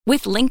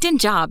With LinkedIn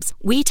Jobs,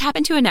 we tap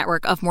into a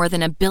network of more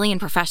than 1 billion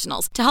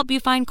professionals to help you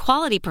find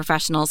quality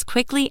professionals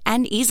quickly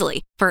and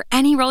easily for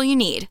any role you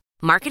need.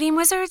 Marketing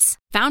wizards?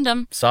 Found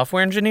them.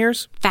 Software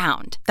engineers?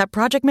 Found. That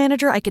project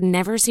manager I could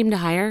never seem to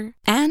hire?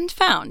 And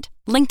found.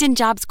 LinkedIn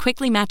Jobs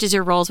quickly matches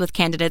your roles with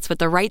candidates with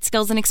the right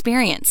skills and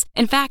experience.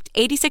 In fact,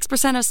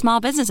 86% of small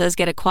businesses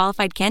get a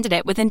qualified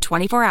candidate within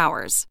 24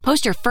 hours.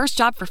 Post your first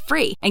job for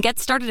free and get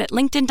started at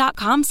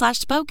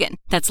linkedin.com/spoken.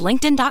 That's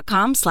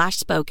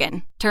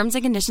linkedin.com/spoken. Terms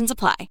and conditions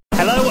apply.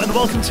 Hello and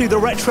welcome to the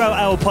Retro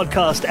Hour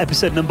podcast,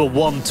 episode number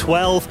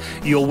 112,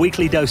 your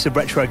weekly dose of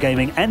retro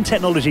gaming and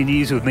technology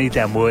news with me,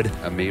 Dan Wood.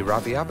 And me,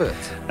 Ravi Abbott.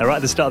 Now, right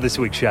at the start of this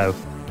week's show,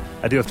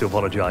 I do have to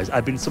apologise.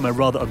 I've been somewhere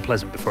rather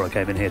unpleasant before I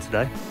came in here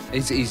today.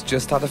 He's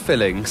just had a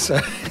filling, so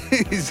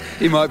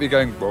he might be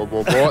going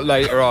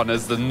later on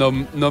as the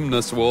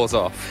numbness wears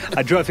off.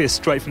 I drove here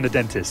straight from the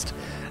dentist.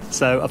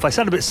 So if I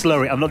sound a bit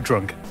slurry, I'm not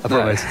drunk, I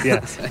promise. Yeah.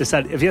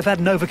 Have you ever had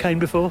Novocaine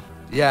before?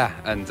 Yeah,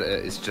 and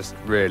it's just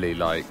really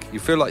like, you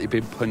feel like you've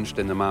been punched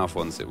in the mouth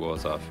once it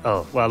wears off.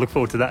 Oh, well, I look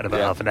forward to that in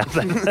about half an hour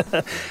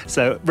then.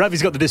 So,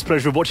 Ravi's got the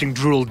displeasure of watching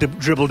drool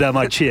dribble down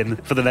my chin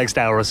for the next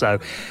hour or so.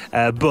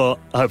 But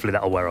hopefully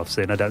that'll wear off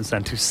soon. I don't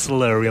sound too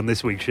slurry on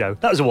this week's show.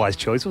 That was a wise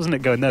choice, wasn't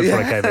it, going there before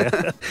I came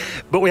here?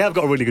 But we have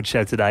got a really good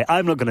show today.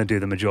 I'm not going to do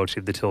the majority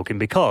of the talking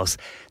because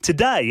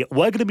today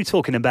we're going to be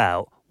talking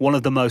about one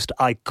of the most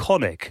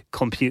iconic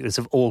computers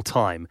of all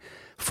time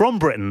from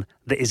Britain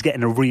that is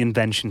getting a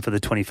reinvention for the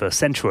 21st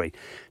century.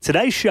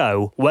 Today's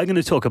show, we're going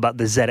to talk about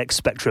the ZX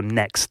Spectrum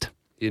Next.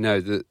 You know,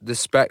 the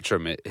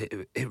Spectrum,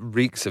 it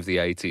reeks of the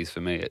 80s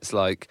for me. It's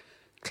like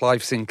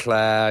Clive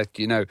Sinclair,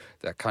 you know,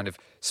 that kind of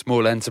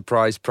small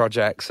enterprise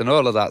projects and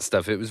all of that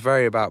stuff. It was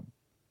very about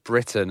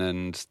Britain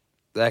and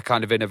their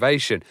kind of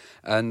innovation.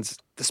 And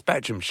the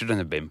Spectrum shouldn't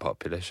have been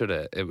popular, should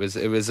it?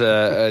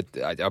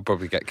 I'll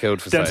probably get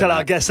killed for saying that. Don't tell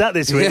I guessed that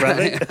this week,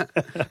 right?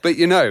 Yeah. But,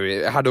 you know,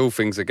 it had all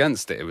things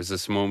against it. It was a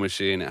small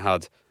machine. It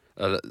had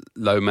a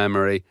low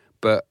memory.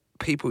 But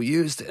people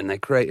used it and they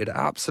created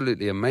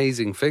absolutely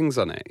amazing things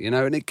on it, you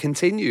know, and it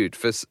continued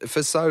for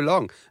so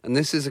long. And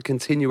this is a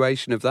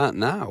continuation of that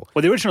now.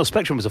 Well, the original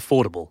Spectrum was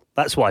affordable.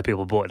 That's why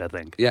people bought it, I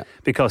think. Yeah.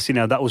 Because, you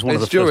know, that was one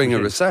of the first during machines.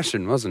 A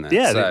recession, wasn't it?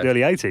 Yeah, the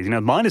early 80s, you know,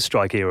 miners'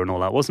 strike era and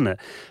all that, wasn't it?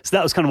 So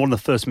that was kind of one of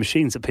the first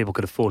machines that people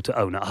could afford to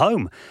own at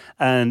home.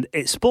 And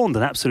it spawned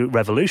an absolute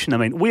revolution. I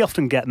mean, we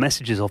often get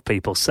messages of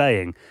people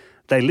saying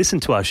they listen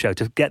to our show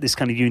to get this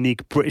kind of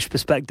unique British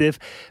perspective,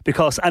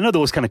 because I know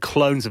there was kind of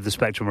clones of the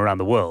Spectrum around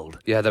the world.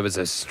 Yeah, there was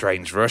a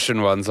strange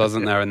Russian ones,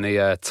 wasn't there, and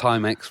the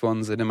Timex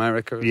ones in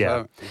America as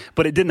well.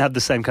 But it didn't have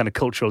the same kind of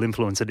cultural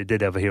influence that it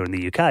did over here in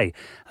the UK. I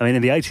mean,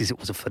 in the 80s, it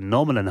was a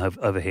phenomenon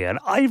over here. And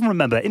I even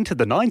remember into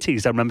the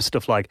 90s, I remember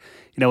stuff like,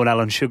 you know, when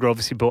Alan Sugar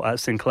obviously bought out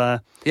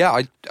Sinclair.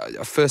 Yeah,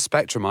 first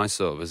Spectrum I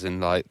saw was in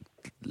like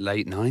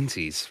late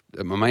 90s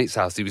at my mate's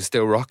house. He was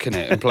still rocking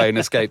it and playing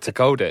Escape to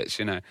Colditch,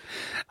 you know.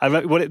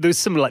 There was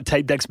some like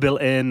tape decks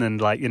built in and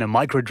like, you know,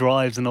 micro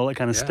drives and all that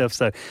kind of stuff.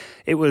 So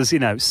it was, you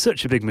know,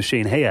 such a big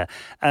machine here.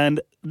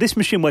 And this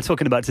machine we're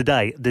talking about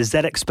today, the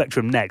ZX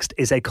Spectrum Next,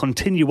 is a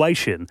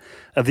continuation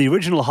of the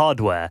original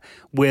hardware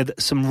with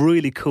some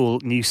really cool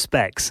new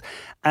specs.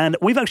 And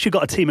we've actually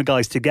got a team of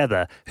guys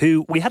together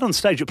who we had on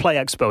stage at Play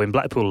Expo in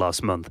Blackpool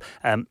last month.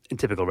 In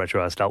typical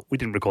Retro Hour style, we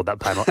didn't record that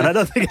panel, and I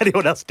don't think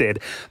anyone else did.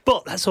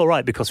 But that's all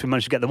right, because we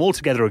managed to get them all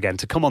together again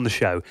to come on the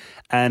show.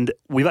 And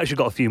we've actually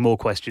got a few more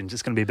questions.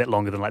 It's going to be a bit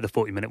longer than like the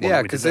 40-minute one.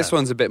 Yeah, because this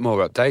one's a bit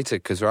more updated,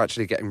 because we're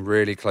actually getting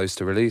really close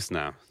to release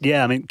now.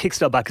 Yeah, I mean,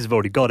 Kickstarter backers have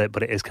already got it,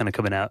 but it is kind of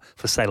coming out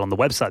for sale on the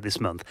website this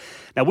month.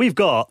 Now, we've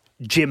got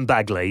Jim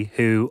Bagley,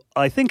 who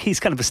I think he's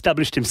kind of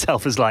established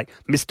himself as like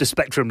Mr.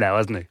 Spectrum now,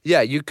 hasn't he?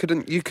 Yeah, you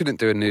couldn't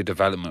do a new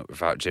development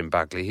without Jim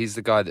Bagley. He's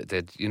the guy that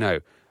did, you know,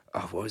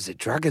 what was it,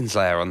 Dragon's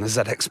Lair on the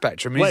ZX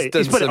Spectrum.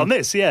 He's put it on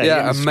this, yeah.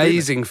 Yeah,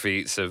 amazing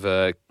feats of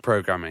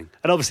programming.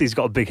 And obviously he's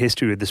got a big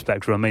history with the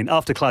Spectrum. I mean,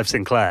 after Clive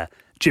Sinclair,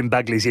 Jim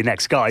Bagley's your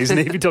next guy, isn't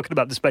he, if you're talking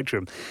about the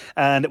Spectrum?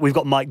 And we've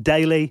got Mike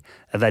Daly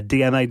of their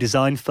DMA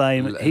design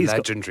fame.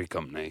 Legendary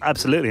company.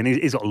 Absolutely, and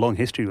he's got a long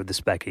history with the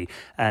Specky.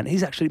 And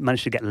he's actually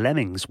managed to get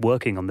Lemmings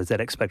working on the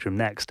ZX Spectrum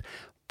Next,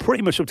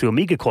 pretty much up to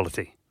Amiga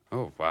quality.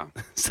 Oh, wow.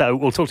 So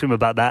we'll talk to him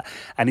about that.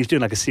 And he's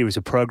doing like a series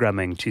of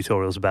programming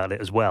tutorials about it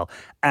as well.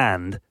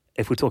 And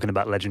if we're talking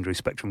about legendary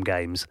Spectrum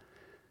games,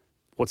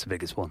 what's the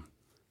biggest one?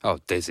 Oh,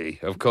 Dizzy.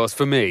 Of course,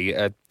 for me,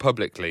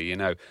 publicly, you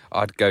know,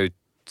 I'd go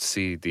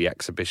see the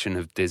exhibition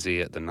of Dizzy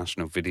at the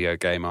National Video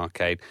Game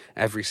Arcade.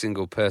 Every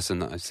single person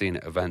that I've seen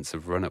at events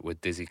have run it with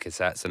Dizzy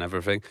cassettes and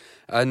everything.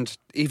 And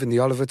even the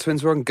Oliver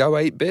Twins were on Go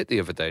 8-Bit the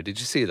other day. Did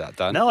you see that,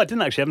 Dan? No, I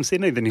didn't actually. I haven't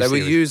seen any of the new They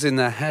series. were using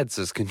their heads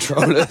as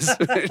controllers,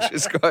 which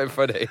is quite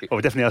funny. Oh,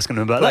 we're definitely asking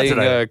them about Playing,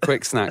 that today.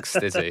 Quick Snacks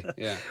Dizzy.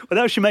 Yeah. Well,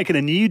 they're actually making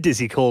a new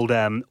Dizzy called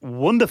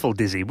Wonderful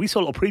Dizzy. We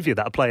saw a little preview of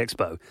that at Play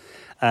Expo.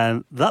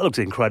 And that looks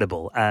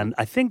incredible. And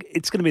I think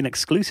it's going to be an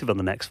exclusive on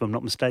the Next, if I'm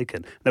not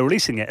mistaken. They're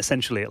releasing it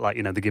essentially at, like,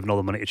 you know, they're giving all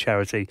the money to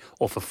charity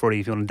or for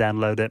free if you want to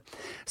download it.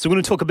 So we're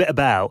going to talk a bit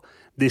about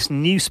this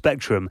new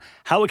Spectrum,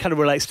 how it kind of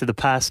relates to the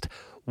past,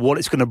 what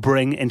it's going to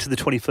bring into the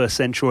 21st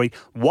century,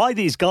 why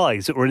these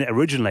guys that were in it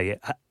originally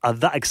are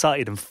that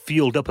excited and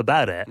fueled up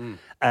about it,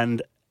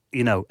 and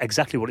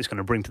exactly what it's going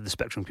to bring to the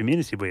Spectrum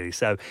community, really.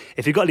 So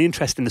if you've got any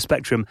interest in the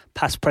Spectrum,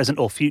 past, present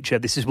or future,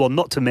 this is one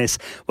not to miss.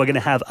 We're going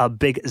to have our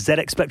big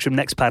ZX Spectrum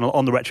Next panel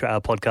on the Retro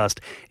Hour podcast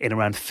in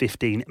around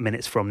 15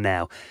 minutes from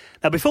now.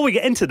 Now, before we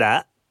get into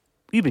that,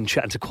 you've been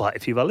chatting to quite a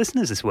few of our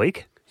listeners this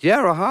week.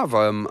 Yeah, I have.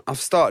 I've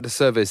started a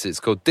service. It's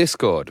called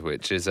Discord,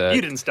 which is a... You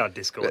didn't start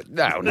Discord.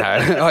 No.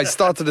 I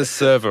started a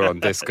server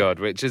on Discord,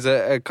 which is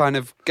a kind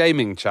of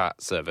gaming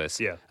chat service.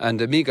 Yeah. And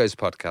Amigos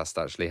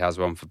podcast actually has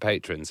one for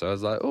patrons. So I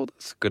was like, oh,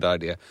 that's a good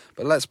idea.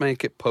 But let's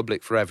make it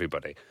public for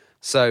everybody.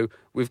 So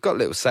we've got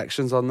little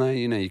sections on there.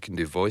 You can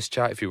do voice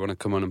chat if you want to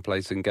come on and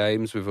play some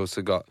games. We've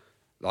also got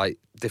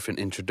different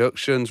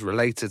introductions,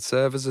 related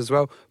servers as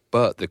well.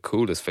 But the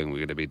coolest thing we're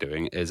going to be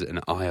doing is an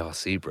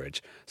IRC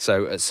bridge.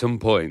 So at some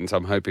point,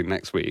 I'm hoping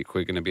next week,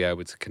 we're going to be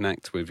able to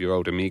connect with your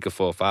old Amiga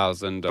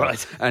 4000 or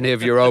any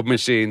of your old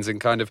machines and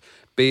kind of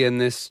be in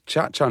this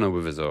chat channel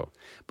with us all.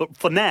 But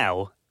for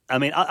now, I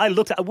mean,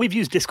 we've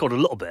used Discord a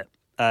little bit.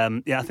 I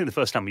think the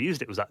first time we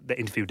used it was the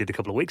interview we did a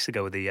couple of weeks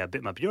ago with the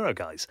Bitmap Bureau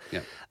guys.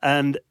 Yeah.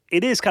 And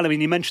it is kind of,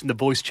 you mentioned the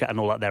voice chat and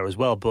all that there as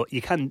well, but you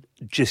can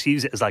just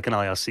use it as like an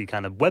IRC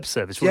kind of web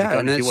service. Yeah,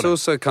 and it's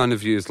also kind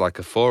of used like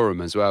a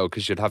forum as well,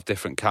 because you'd have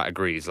different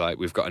categories. Like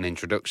we've got an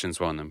introductions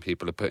one and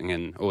people are putting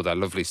in all their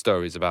lovely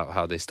stories about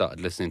how they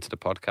started listening to the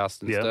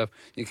podcast and stuff.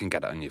 You can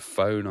get it on your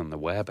phone, on the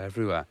web,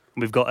 everywhere.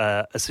 We've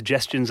got a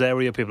suggestions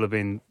area. People have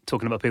been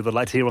talking about people they'd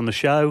like to hear on the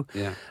show.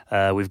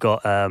 Yeah. We've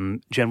got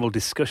general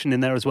discussion in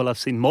there as well. I've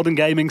seen modern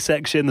gaming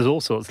section. There's all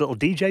sorts. Little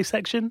DJ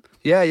section.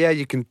 Yeah.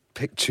 You can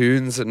pick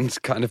tunes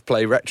and kind of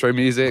play retro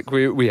music.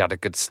 We had a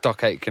good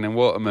Stock Aitken and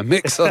Waterman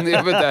mix on the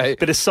other day.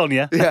 Bit of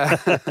Sonia. Yeah.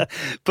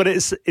 But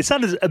it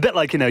sounds a bit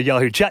like,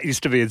 Yahoo Chat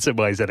used to be in some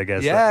ways, I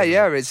guess. Yeah.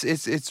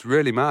 It's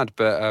really mad,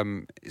 but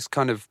it's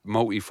kind of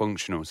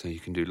multifunctional, so you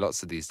can do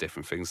lots of these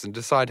different things and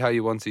decide how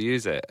you want to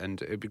use it.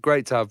 And it'd be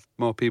great to have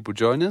more people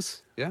join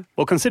us. Yeah.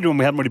 Well, considering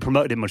we haven't really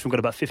promoted it much, we've got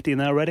about 50 in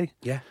there already.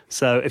 Yeah.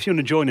 So if you want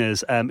to join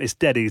us, it's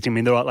dead easy. I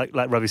mean, there are, like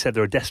Ravi said,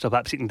 there are desktop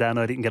apps you can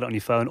download. You can get it on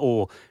your phone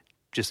or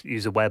just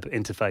use a web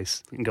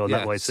interface. You can go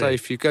that way too. So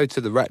if you go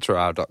to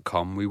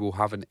theretrohour.com, we will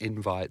have an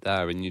invite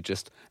there and you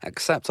just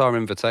accept our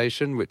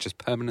invitation, which is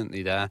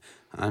permanently there,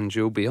 and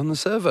you'll be on the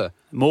server.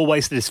 More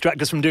ways to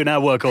distract us from doing our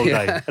work all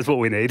day. That's what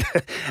we need.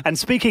 And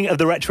speaking of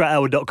the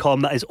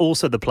retrohour.com, that is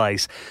also the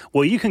place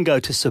where you can go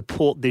to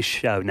support this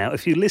show. Now,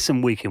 if you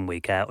listen week in,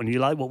 week out, and you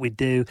like what we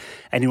do,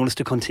 and you want us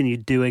to continue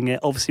doing it,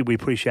 obviously we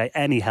appreciate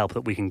any help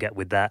that we can get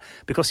with that.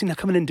 Because,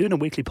 coming in doing a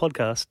weekly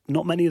podcast,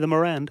 not many of them are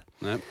around.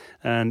 Nope.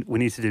 And we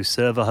need to do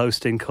server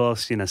hosting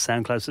costs,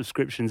 SoundCloud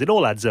subscriptions. It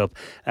all adds up,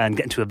 and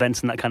getting to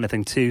events and that kind of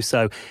thing too.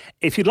 So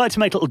if you'd like to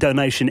make a little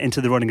donation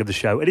into the running of the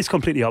show, it is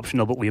completely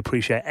optional, but we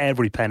appreciate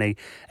every penny,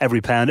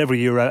 every pound,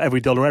 every euro, every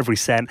dollar, every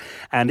cent,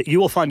 and you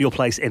will find your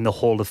place in the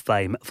Hall of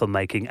Fame for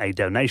making a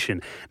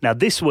donation. Now,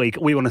 this week,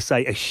 we want to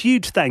say a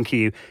huge thank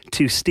you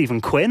to Stephen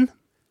Quinn,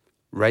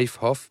 Rafe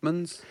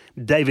Hoffmans,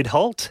 David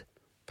Holt,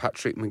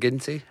 Patrick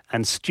McGinty,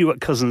 and Stuart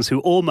Cousins,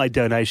 who all made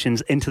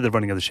donations into the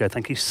running of the show.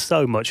 Thank you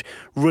so much.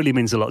 Really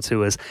means a lot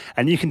to us.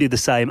 And you can do the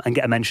same and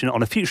get a mention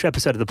on a future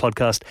episode of the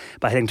podcast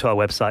by heading to our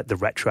website,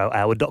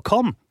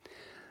 theretrohour.com.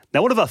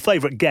 Now, one of our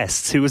favourite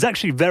guests, who was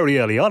actually very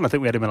early on, I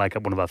think we had him in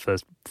one of our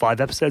first 5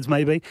 episodes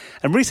maybe,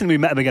 and recently we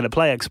met him again at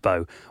Play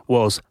Expo,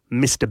 was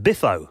Mr.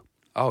 Biffo.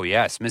 Oh,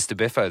 yes, Mr.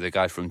 Biffo, the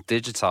guy from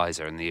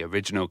Digitizer and the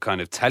original kind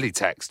of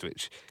teletext,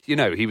 which,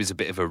 he was a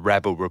bit of a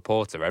rebel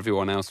reporter.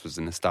 Everyone else was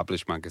in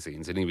established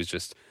magazines, and he was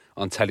just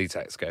on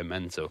teletext going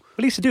mental. Well,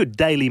 he used to do a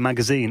daily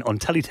magazine on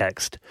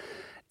teletext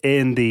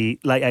in the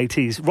late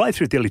 80s, right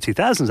through the early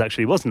 2000s,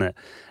 actually, wasn't it?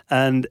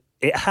 And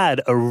it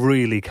had a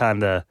really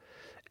kind of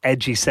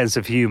edgy sense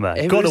of humour.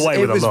 Got away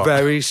with a lot. It was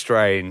very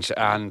strange,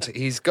 and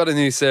he's got a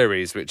new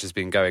series which has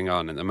been going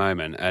on at the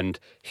moment, and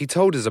he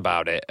told us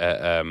about it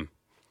at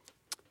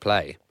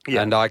Play,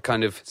 and I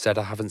kind of said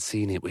I haven't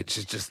seen it, which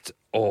is just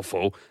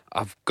awful.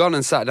 I've gone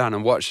and sat down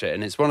and watched it,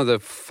 and it's one of the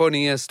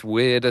funniest,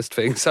 weirdest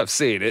things I've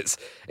seen.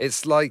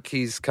 It's like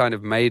he's kind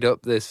of made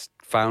up this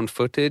found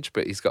footage,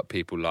 but he's got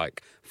people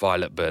like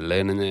Violet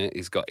Berlin in it,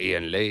 he's got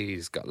Ian Lee,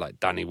 he's got like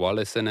Danny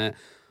Wallace in it.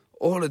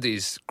 All of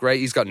these great.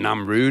 He's got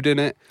Namrood in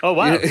it. Oh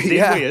wow,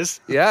 yeah, he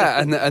is.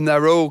 Yeah, and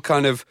they're all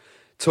kind of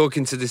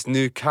talking to this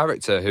new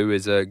character who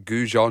is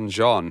Gujon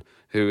John,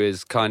 who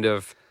is kind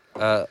of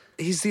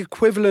he's the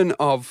equivalent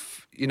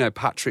of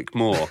Patrick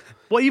Moore.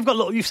 Well,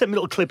 you've sent me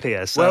a little clip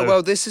here. So.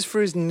 Well, this is for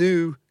his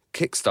new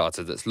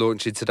Kickstarter that's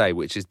launching today,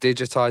 which is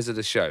Digitizer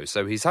the Show.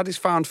 So he's had his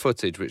found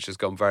footage, which has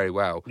gone very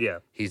well. Yeah,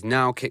 he's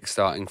now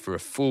kickstarting for a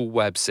full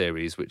web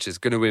series, which is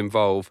going to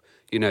involve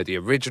the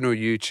original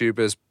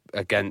YouTubers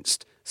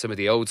against some of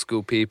the old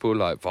school people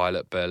like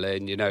Violet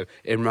Berlin,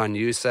 Imran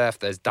Youssef.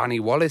 There's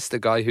Danny Wallace, the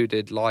guy who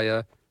did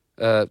Liar.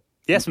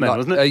 Yes Man,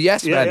 wasn't it?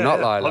 Yes Man,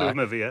 not Liar. Hollywood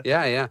movie,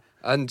 yeah. Yeah.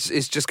 And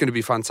it's just going to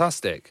be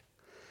fantastic.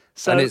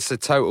 And it's a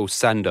total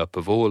send-up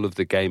of all of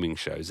the gaming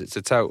shows. It's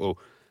a total,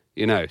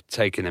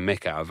 taking a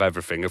mick out of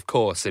everything, of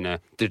course, in a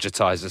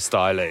digitizer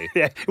style.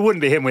 Yeah, it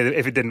wouldn't be him with it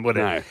if it didn't, would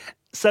it? No.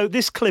 So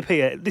this clip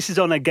here, this is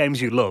on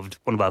Games You Loved,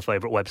 one of our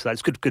favourite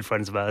websites, good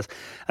friends of ours.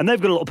 And they've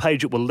got a little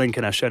page that we'll link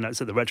in our show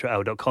notes at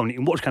theretrohour.com. You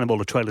can watch kind of all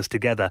the trailers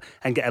together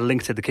and get a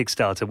link to the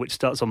Kickstarter, which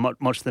starts on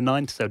March the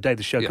 9th, so day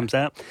the show comes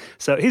out.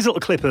 So here's a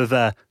little clip of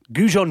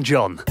Gujon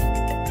John.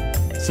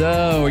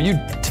 So, are you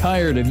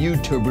tired of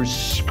YouTubers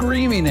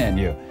screaming at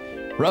you,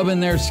 rubbing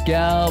their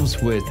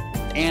scalps with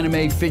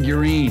anime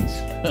figurines?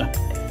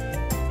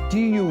 Do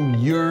you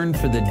yearn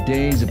for the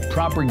days of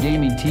proper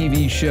gaming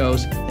TV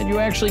shows that you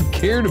actually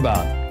cared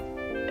about?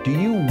 Do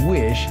you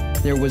wish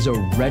there was a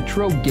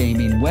retro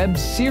gaming web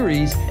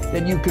series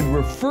that you could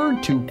refer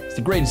to as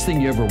the greatest thing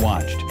you ever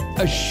watched?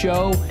 A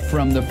show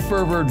from the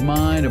fervored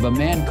mind of a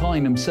man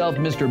calling himself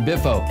Mr.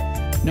 Biffo,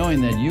 knowing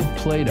that you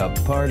played a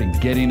part in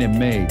getting it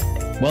made.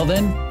 Well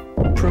then,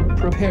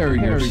 prepare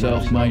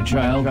yourself, my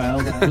child,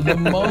 for the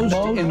most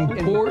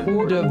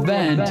important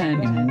event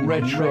in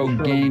retro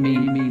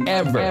gaming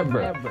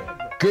ever.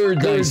 Gird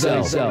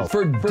thyself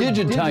for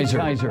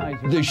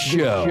Digitizer, the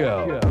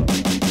show.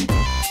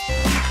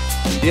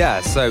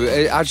 Yeah, so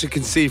as you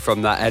can see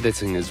from that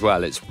editing as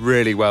well, it's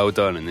really well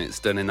done, and it's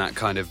done in that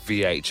kind of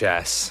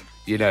VHS,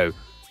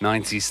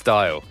 90s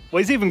style. Well,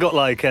 he's even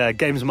got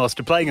Games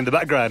Master playing in the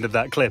background of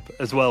that clip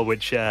as well,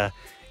 which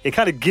it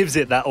kind of gives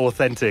it that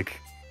authentic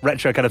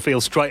retro kind of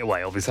feel straight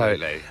away, obviously.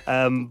 Totally.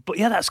 But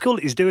yeah, that's cool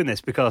that he's doing this,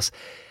 because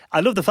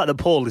I love the fact that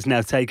Paul is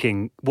now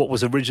taking what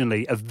was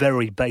originally a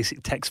very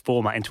basic text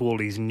format into all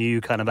these new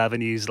kind of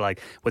avenues,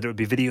 like whether it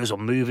be videos or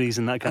movies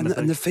and that kind of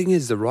thing. And the thing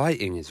is, the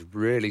writing is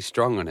really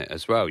strong on it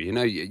as well.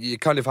 You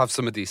kind of have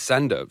some of these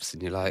send-ups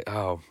and you're like,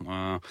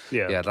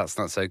 yeah, that's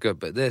not so good.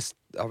 But this,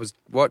 I was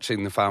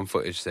watching the found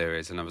footage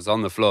series and I was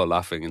on the floor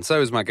laughing, and so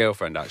was my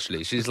girlfriend,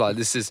 actually. She's like,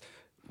 this is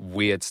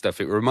weird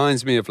stuff. It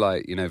reminds me of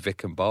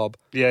Vic and Bob.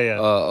 Yeah.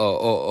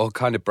 Or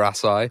kind of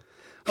Brass Eye.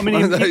 I mean,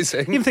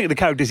 even think of the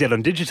characters he had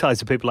on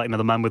Digitizer, people like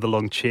the man with the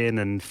long chin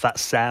and Fat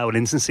Sow and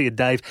Insincere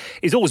Dave.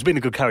 He's always been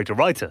a good character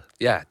writer.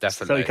 Yeah,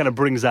 definitely. So he kind of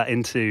brings that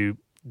into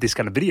this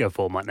kind of video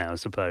format now, I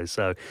suppose.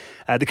 So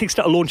the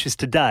Kickstarter launches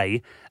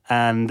today,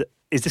 and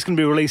is this going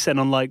to be released then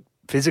on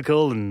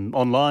physical and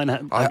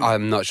online?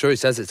 I'm not sure. It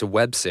says it's a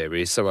web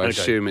series, so I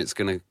assume it's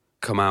going to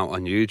come out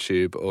on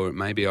YouTube, or it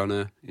may be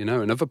on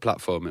another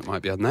platform. It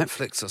might be on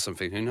Netflix or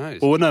something. Who knows?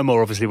 Well, we'll know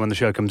more obviously when the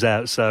show comes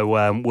out. So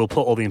we'll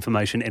put all the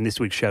information in this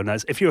week's show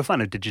notes. If you're a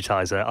fan of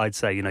Digitizer, I'd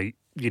say you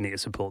need to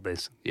support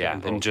this. Yeah,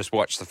 and just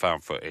watch the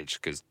found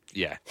footage, because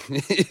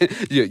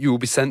you will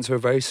be sent to a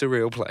very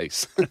surreal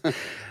place.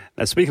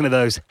 Now, speaking of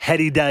those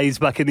heady days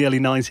back in the early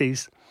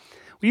 90s,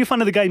 were you a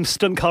fan of the game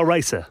Stunt Car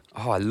Racer?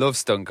 Oh, I love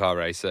Stunt Car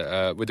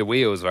Racer with the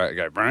wheels where it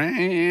go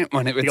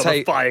when it would you got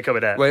the fire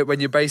coming out. When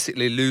you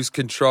basically lose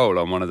control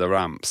on one of the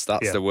ramps,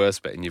 that's the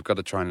worst bit, and you've got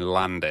to try and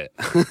land it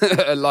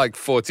at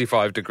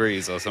 45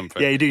 degrees or something.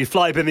 Yeah, you do. You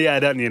fly up in the air,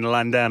 don't you, and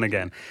land down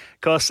again.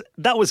 Because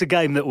that was a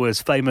game that was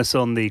famous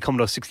on the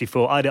Commodore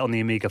 64. I had it on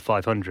the Amiga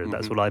 500. Mm-hmm.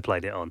 That's what I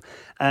played it on,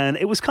 and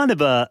it was kind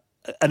of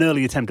an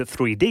early attempt at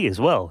 3D as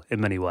well,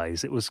 in many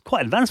ways. It was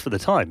quite advanced for the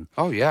time.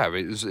 Oh, yeah.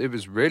 It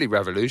was really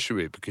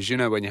revolutionary, because,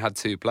 when you had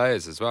two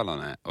players as well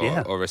on it,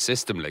 or a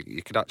system link,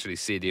 you could actually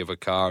see the other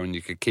car and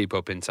you could keep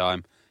up in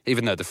time,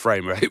 even though the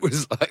frame rate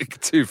was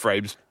 2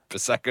 frames per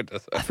second or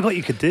so. I forgot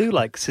you could do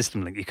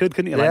system link. You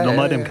couldn't you?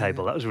 Non-modem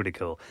cable. That was really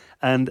cool.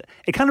 And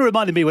it kind of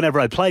reminded me, whenever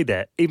I played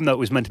it, even though it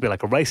was meant to be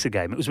like a racer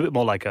game, it was a bit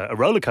more like a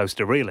roller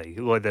coaster, really,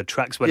 where the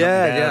tracks went up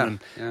and down.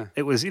 And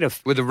it was,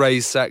 with the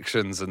raised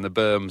sections and the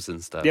berms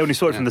and stuff. Yeah, when you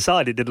saw it from the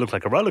side, it did look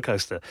like a roller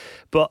coaster.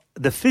 But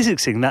the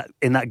physics in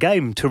that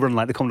game to run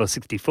like the Commodore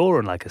 64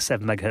 and like a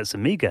 7 megahertz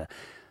Amiga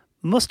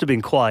must have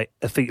been quite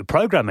a feat of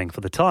programming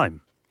for the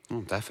time.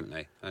 Oh,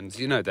 definitely. And,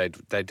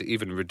 they'd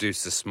even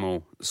reduce the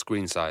small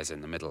screen size in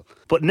the middle.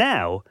 But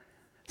now,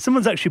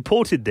 someone's actually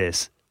ported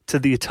this to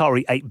the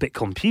Atari 8-bit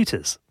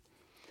computers.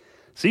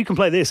 So you can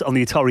play this on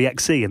the Atari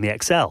XE and the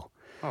XL.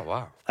 Oh,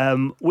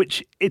 wow.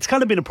 Which, it's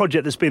kind of been a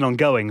project that's been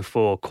ongoing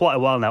for quite a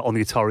while now on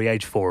the Atari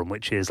Age forum,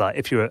 which is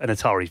if you're an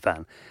Atari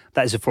fan,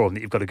 that is a forum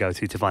that you've got to go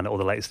to find out all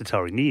the latest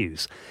Atari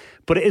news.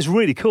 But it is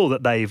really cool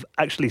that they've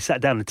actually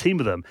sat down, a team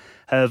of them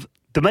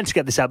they're meant to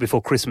get this out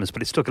before Christmas,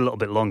 but it's took a little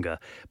bit longer.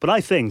 But I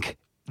think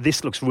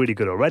this looks really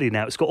good already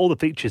now. It's got all the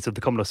features of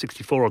the Commodore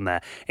 64 on there,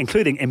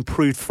 including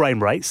improved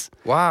frame rates.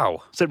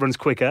 Wow. So it runs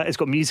quicker. It's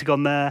got music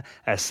on there,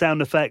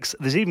 sound effects.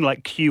 There's even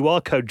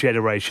QR code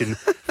generation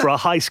for a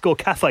high score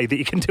cafe that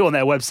you can do on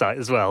their website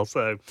as well.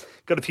 So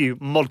got a few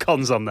mod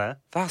cons on there.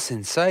 That's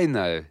insane,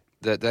 though,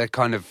 that they're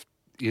kind of,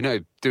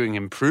 doing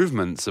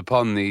improvements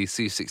upon the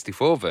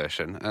C64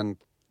 version. And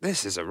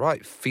this is a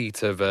right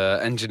feat of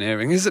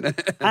engineering, isn't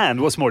it?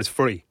 And what's more, it's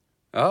free.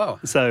 Oh.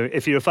 So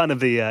if you're a fan of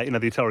the the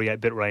Atari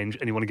 8-bit range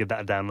and you want to give that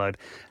a download,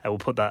 we'll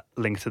put that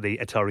link to the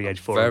Atari Age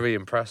forum. Very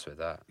impressed with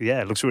that. Yeah,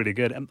 it looks really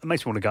good. It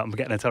makes me want to go out and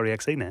get an Atari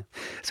XE now.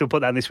 So we'll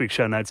put that in this week's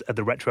show notes at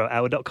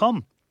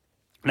theretrohour.com.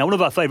 Now, one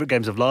of our favourite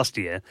games of last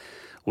year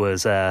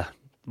was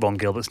Ron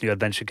Gilbert's new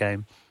adventure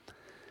game,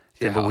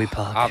 Thimbleweed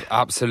Park.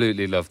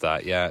 Absolutely love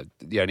that, yeah.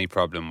 The only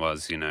problem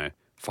was,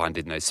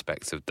 finding those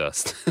specks of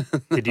dust.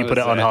 Did you put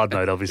it on hard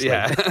mode, obviously?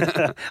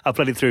 Yeah. I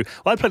played it through.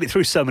 Well, I played it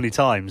through so many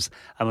times.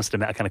 I must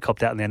admit, I kind of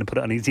copped out in the end and put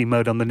it on easy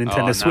mode on the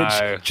Nintendo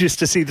Switch just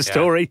to see the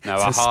story. No,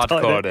 I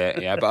hardcored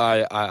it. Yeah,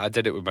 but I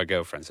did it with my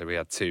girlfriend, so we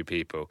had two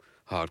people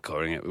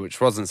hardcoring it, which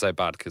wasn't so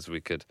bad because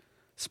we could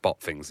spot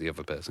things the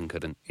other person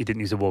couldn't. You didn't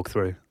use a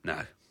walkthrough?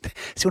 No.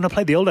 See, when I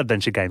play the old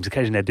adventure games,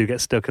 occasionally I do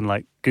get stuck and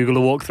like Google a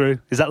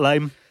walkthrough. Is that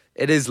lame?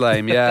 It is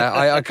lame, yeah.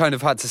 I kind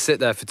of had to sit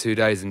there for 2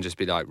 days and just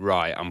be like,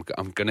 right,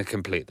 I'm going to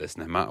complete this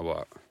no matter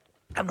what.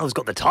 I haven't always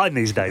got the time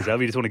these days, though.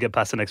 You just want to get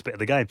past the next bit of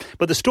the game.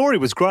 But the story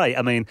was great.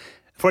 I mean,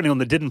 for anyone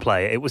that didn't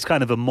play it, it was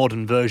kind of a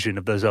modern version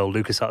of those old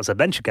LucasArts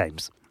adventure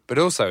games. But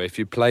also, if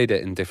you played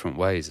it in different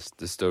ways,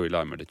 the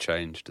storyline would have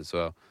changed as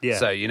well. Yeah.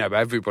 So,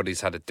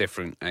 everybody's had a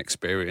different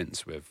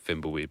experience with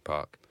Thimbleweed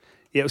Park.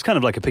 Yeah, it was kind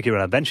of like a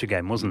pick-your-own-adventure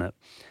game, wasn't it?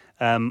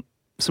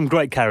 Some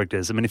great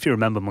characters. I mean, if you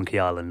remember Monkey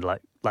Island,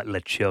 like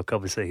LeChuck,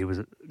 obviously, he was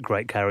a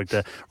great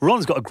character.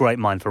 Ron's got a great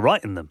mind for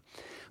writing them.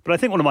 But I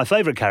think one of my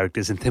favourite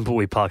characters in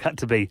Thimbleweed Park had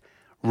to be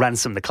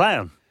Ransom the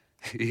Clown.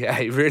 Yeah,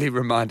 he really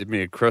reminded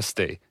me of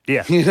Krusty.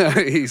 Yeah.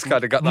 He's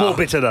kind of got More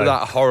bitter, though.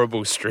 that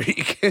horrible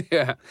streak.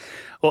 Yeah.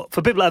 Well,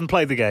 for people that haven't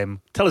played the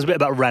game, tell us a bit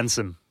about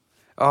Ransom.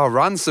 Oh,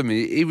 Ransom,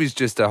 he was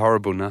just a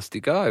horrible, nasty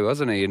guy,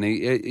 wasn't he? And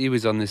he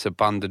was on this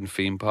abandoned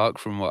theme park,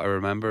 from what I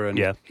remember,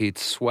 and he'd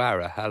swear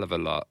a hell of a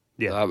lot.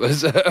 Yeah. That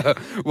was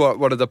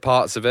one of the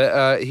parts of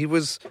it.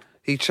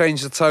 He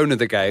changed the tone of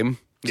the game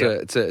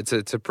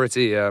to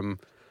pretty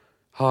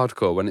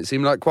hardcore when it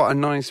seemed like quite a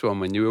nice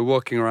one. When you were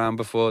walking around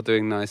before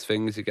doing nice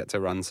things, you get to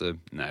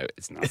Ransom. No,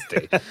 it's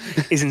nasty.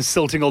 He's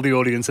insulting all the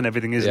audience and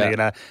everything, isn't he?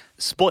 And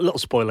little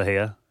spoiler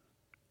here.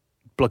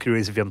 Block your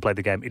ears if you haven't played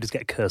the game. He does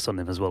get a curse on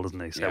him as well, doesn't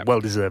he? So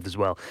well-deserved as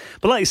well.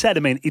 But like you said,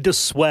 I mean, he does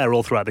swear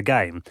all throughout the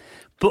game.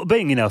 But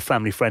being, a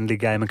family-friendly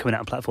game and coming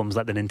out on platforms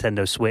like the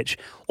Nintendo Switch,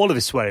 all of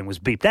his swearing was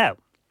beeped out,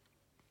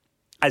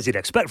 as you'd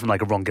expect from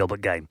like a Ron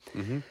Gilbert game.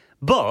 Mm-hmm.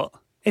 But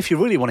if you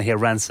really want to hear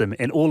Ransom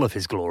in all of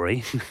his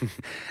glory,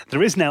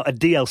 there is now a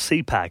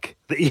DLC pack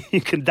that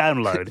you can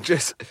download.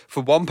 Just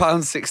for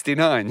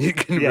 £1.69, you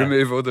can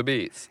remove all the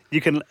beats.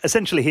 You can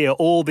essentially hear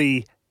all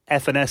the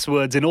F and S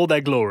words in all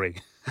their glory.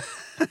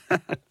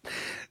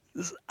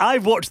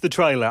 I've watched the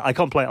trailer. I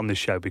can't play it on this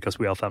show because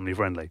we are family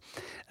friendly.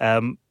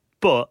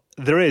 But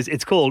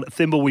it's called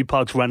Thimbleweed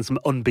Park's Ransom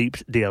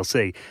Unbeeped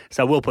DLC.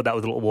 So I will put that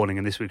with a little warning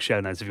in this week's show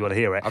notes if you want to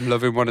hear it. I'm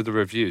loving one of the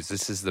reviews.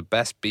 This is the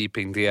best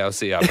beeping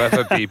DLC I've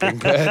ever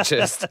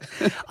purchased.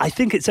 I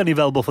think it's only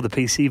available for the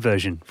PC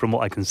version, from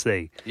what I can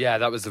see. Yeah,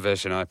 that was the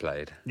version I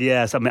played.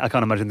 Yes, I mean, I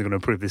can't imagine they're going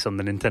to improve this on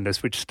the Nintendo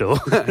Switch store.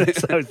 So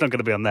it's not going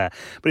to be on there.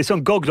 But it's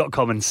on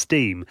GOG.com and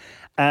Steam.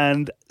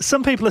 And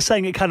some people are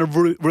saying it kind of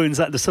ruins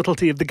like the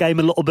subtlety of the game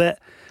a little bit.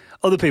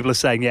 Other people are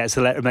saying,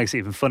 it makes it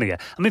even funnier.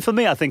 I mean, for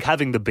me, I think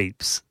having the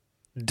beeps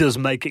does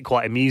make it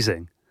quite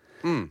amusing.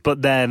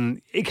 But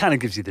then it kind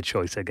of gives you the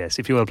choice, I guess.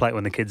 If you want to play it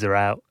when the kids are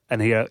out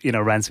and hear,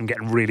 Ransom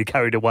getting really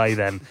carried away,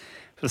 then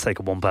for the sake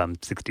of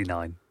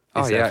 £1.69.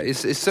 Oh, yeah,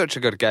 it's such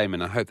a good game,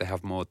 and I hope they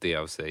have more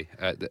DLC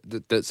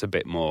that's a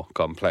bit more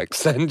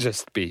complex than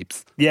just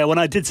beeps. Yeah, when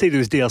I did see there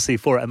was DLC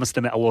for it, I must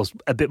admit I was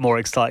a bit more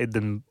excited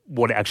than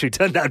what it actually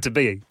turned out to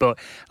be. But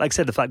like I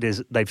said, the fact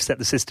is they've set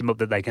the system up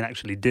that they can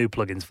actually do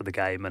plugins for the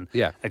game and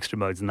extra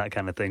modes and that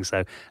kind of thing.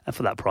 So, and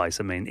for that price,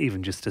 I mean,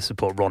 even just to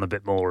support Ron a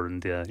bit more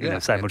and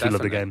say how much we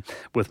love the game,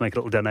 worth making a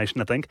little donation,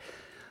 I think.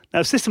 Now,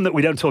 a system that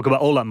we don't talk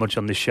about all that much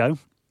on this show,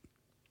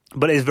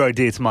 but it is very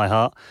dear to my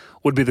heart,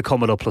 would be the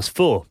Commodore Plus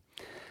 4.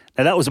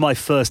 Now, that was my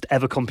first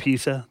ever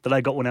computer that I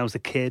got when I was a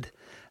kid.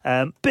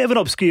 Bit of an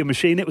obscure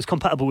machine. It was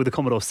compatible with the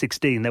Commodore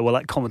 16. They were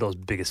like Commodore's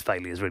biggest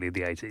failures, really, in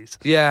the 80s.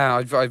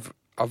 Yeah,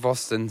 I've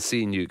often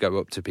seen you go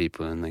up to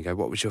people and they go,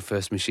 "What was your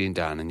first machine,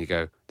 Dan?" And you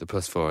go, "The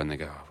Plus 4." And they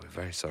go, "Oh, we're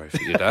very sorry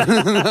for you, Dan."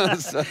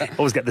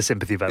 Always get the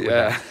sympathy vote with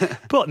that.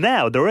 But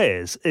now there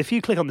is, if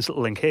you click on this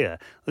little link here,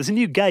 there's a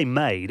new game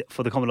made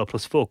for the Commodore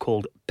Plus 4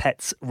 called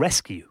Pets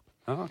Rescue.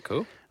 Oh,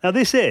 cool. Now,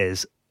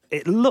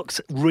 it looks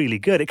really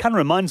good. It kind of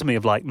reminds me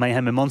of like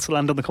Mayhem in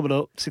Monsterland on the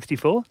Commodore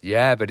 64.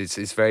 Yeah, but it's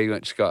very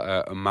much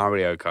got a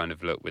Mario kind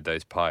of look with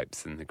those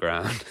pipes in the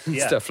ground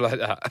and stuff like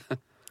that.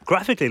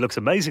 Graphically, it looks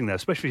amazing, though,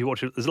 especially if you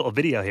watch it. There's a little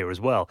video here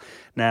as well.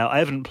 Now, I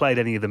haven't played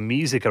any of the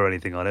music or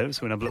anything on it,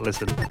 so we're going to have a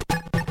little listen.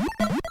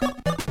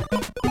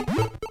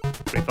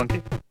 Pretty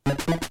funky.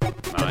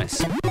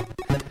 Nice.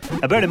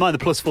 Now, bearing in mind, the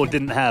Plus 4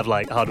 didn't have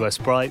like hardware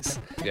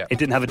sprites. Yeah. It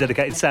didn't have a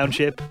dedicated sound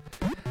chip.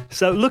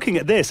 So looking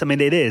at this, I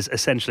mean, it is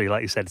essentially,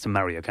 like you said, it's a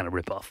Mario kind of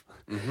rip-off.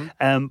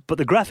 Mm-hmm. But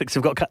the graphics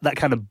have got that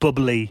kind of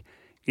bubbly,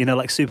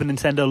 like Super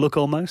Nintendo look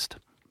almost.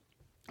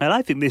 And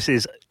I think this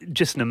is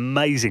just an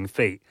amazing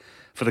feat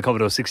for the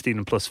Commodore 16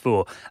 and Plus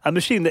 4. A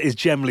machine that is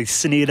generally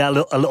sneered at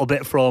a little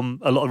bit from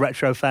a lot of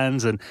retro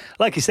fans. And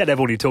like you said,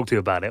 everyone you talk to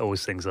about it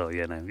always thinks,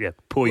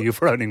 poor you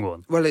for owning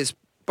one. Well, it's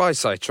by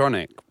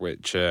Cytronic,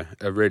 which are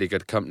a really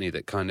good company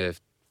that kind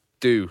of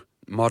do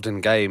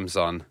modern games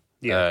on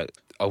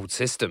old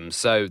systems.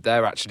 So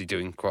they're actually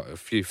doing quite a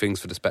few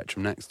things for the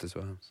Spectrum Next as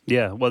well.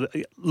 Yeah, well,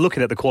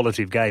 looking at the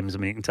quality of games, I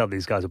mean, you can tell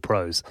these guys are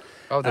pros.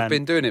 Oh, they've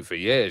been doing it for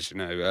years,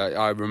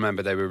 I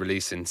remember they were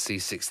releasing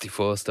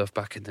C64 stuff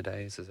back in the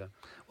days as well.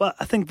 Well,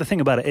 I think the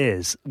thing about it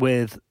is,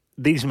 with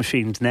these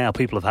machines now,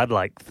 people have had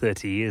like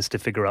 30 years to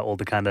figure out all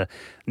the kind of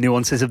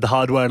nuances of the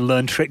hardware and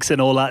learn tricks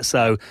and all that.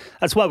 So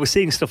that's why we're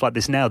seeing stuff like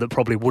this now that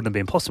probably wouldn't have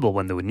been possible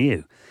when they were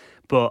new.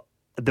 But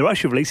they're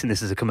actually releasing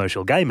this as a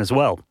commercial game as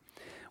well,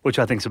 which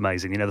I think is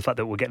amazing. The fact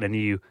that we're getting a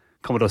new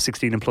Commodore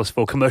 16 and Plus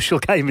 4 commercial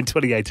game in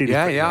 2018.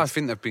 Yeah, I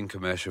think they've been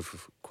commercial for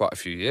quite a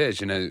few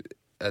years, and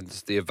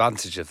the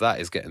advantage of that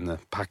is getting the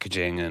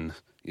packaging and,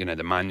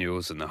 the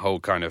manuals and the whole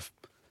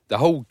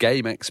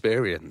game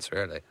experience,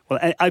 really. Well,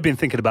 I've been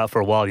thinking about it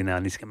for a while, I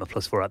need to get my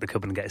Plus 4 out the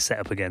cupboard and get it set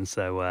up again,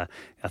 so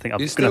I think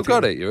I've... You still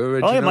got it, your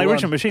original Oh, yeah, my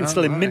original one? machine's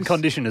still in mint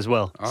condition as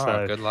well. Oh,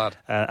 so, good lad.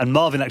 And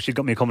Marvin actually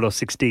got me a Commodore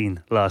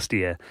 16 last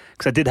year,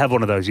 because I did have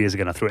one of those years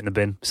ago and I threw it in the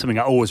bin, something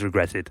I always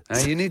regretted.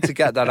 You need to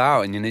get that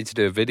out, and you need to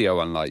do a video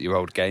on, like, your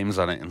old games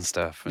on it and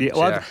stuff. And,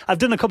 I've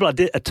done a couple. I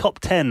did a top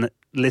 10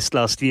 list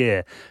last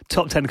year,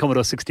 top 10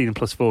 Commodore 16 and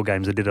Plus 4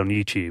 games I did on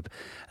YouTube.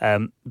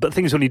 But the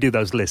thing is, when you do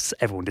those lists,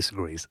 everyone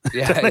disagrees.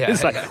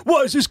 It's like,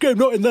 why is this game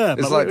not in there?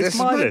 It's like, it's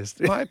my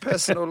list. My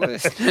personal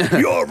list.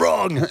 You're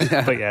wrong.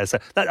 But yeah, so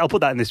I'll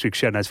put that in this week's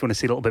show notes if you want to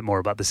see a little bit more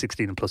about the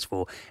 16 and Plus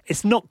 4.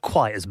 It's not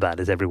quite as bad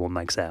as everyone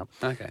makes out.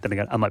 Okay. Then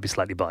again, I might be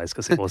slightly biased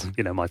because it wasn't,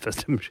 my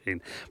first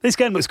machine. But this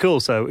game looks cool,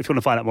 so if you want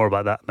to find out more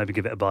about that, maybe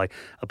give it a buy.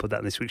 I'll put that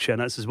in this week's show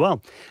notes as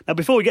well. Now,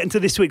 before we get into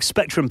this week's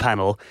Spectrum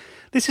panel,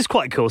 this is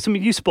quite cool.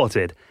 Something you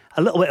spotted,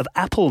 a little bit of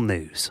Apple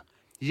news.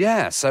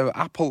 Yeah, so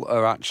Apple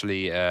are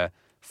actually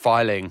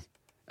filing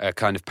a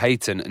kind of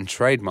patent and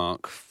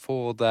trademark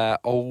for their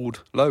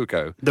old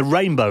logo. The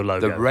rainbow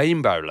logo. The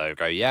rainbow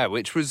logo, yeah,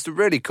 which was the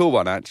really cool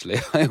one, actually.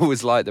 I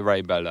always liked the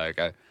rainbow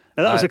logo.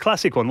 Now, that was a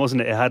classic one,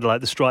 wasn't it? It had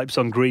like the stripes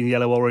on green,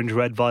 yellow, orange,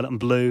 red, violet and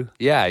blue.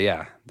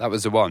 Yeah, that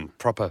was the one,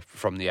 proper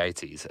from the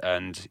 80s.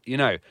 And,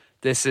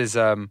 this is...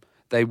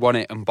 They want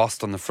it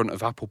embossed on the front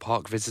of Apple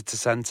Park Visitor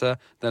Centre.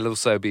 They'll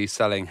also be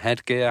selling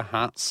headgear,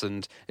 hats,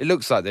 and it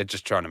looks like they're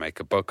just trying to make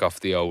a buck off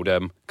the old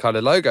kind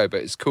of logo, but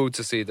it's cool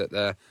to see that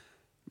they're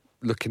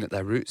looking at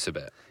their roots a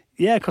bit.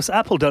 Yeah, because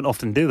Apple don't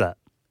often do that.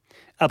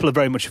 Apple are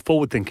very much a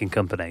forward-thinking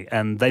company,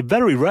 and they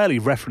very rarely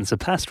reference the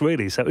past,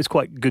 really, so it's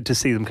quite good to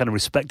see them kind of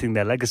respecting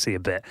their legacy a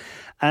bit.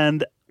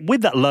 And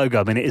with that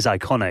logo, I mean, it is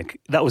iconic.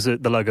 That was the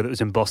logo that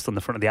was embossed on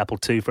the front of the Apple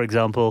II, for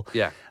example.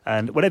 Yeah.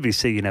 And whenever you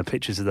see,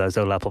 pictures of those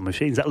old Apple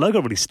machines, that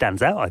logo really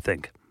stands out, I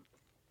think.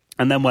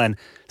 And then when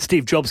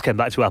Steve Jobs came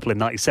back to Apple in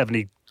 97,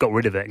 he got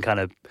rid of it and kind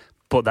of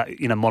put that,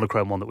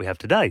 monochrome one that we have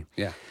today.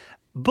 Yeah.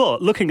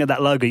 But looking at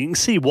that logo, you can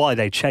see why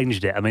they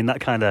changed it. I mean, that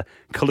kind of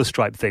colour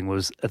stripe thing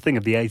was a thing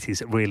of the 80s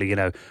that really,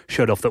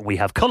 showed off that we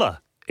have colour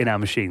in our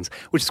machines,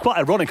 which is quite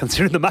ironic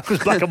considering the Mac was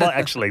black and white,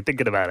 actually,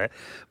 thinking about it.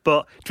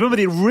 But do you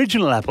remember the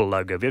original Apple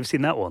logo? Have you ever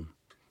seen that one?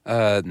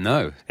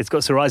 No. It's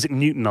got Sir Isaac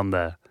Newton on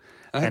there.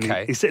 Okay.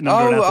 And he's sitting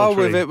under an apple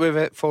tree. with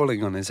it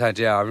falling on his head.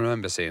 Yeah, I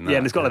remember seeing that. Yeah,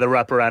 and it's got like the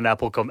wraparound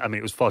apple.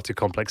 It was far too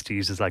complex to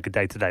use as like a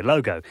day-to-day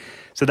logo.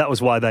 So that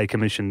was why they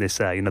commissioned this,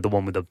 the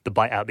one with the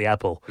bite out the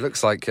apple. It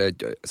looks like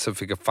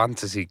something a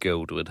fantasy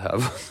guild would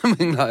have,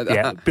 something like that.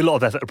 Yeah, it'd be a lot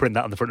of effort to print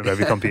that on the front of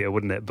every computer,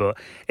 wouldn't it? But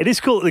it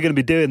is cool that they're going to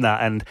be doing that.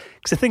 And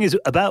because the thing is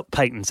about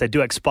patents, they do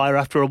expire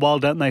after a while,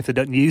 don't they, if they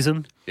don't use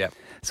them? Yeah.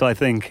 So I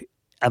think,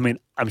 I'm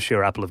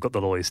sure Apple have got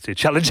the lawyers to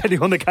challenge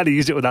anyone that kind of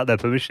use it without their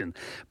permission.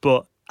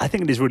 But I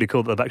think it is really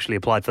cool that they've actually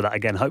applied for that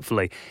again,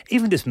 hopefully.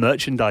 Even just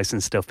merchandise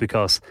and stuff,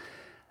 because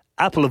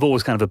Apple have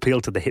always kind of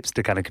appealed to the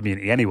hipster kind of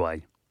community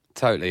anyway.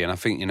 Totally, and I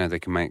think, they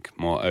can make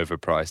more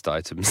overpriced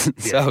items and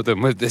sell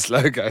them with this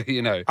logo,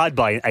 I'd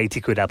buy an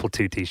 80 quid Apple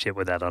II t-shirt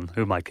with that on.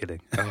 Who am I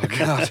kidding? Oh,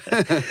 God.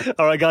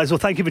 All right, guys. Well,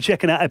 thank you for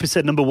checking out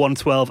episode number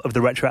 112 of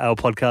the Retro Hour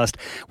podcast.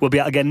 We'll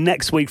be out again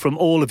next week from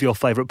all of your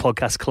favourite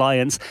podcast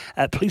clients.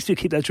 Please do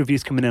keep those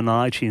reviews coming in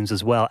on iTunes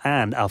as well,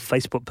 and our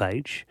Facebook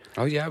page.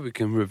 Oh, yeah, we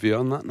can review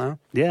on that now.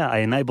 Yeah, I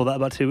enabled that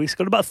about 2 weeks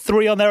ago. Got about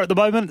 3 on there at the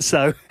moment.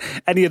 So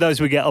any of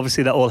those we get,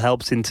 obviously, that all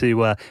helps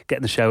into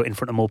getting the show in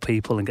front of more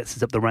people and gets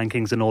us up the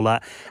rankings and all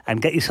that.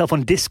 And get yourself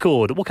on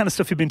Discord. What kind of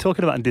stuff have you been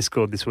talking about in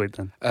Discord this week,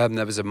 then?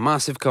 There was a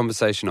massive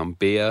conversation on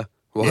beer.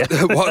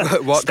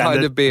 What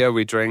kind of beer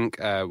we drink.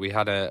 We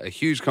had a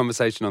huge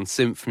conversation on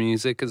synth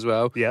music as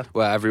well,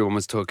 where everyone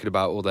was talking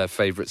about all their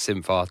favourite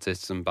synth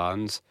artists and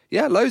bands.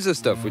 Yeah, loads of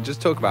stuff. We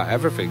just talk about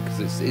everything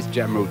because it's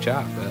general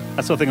chat. But...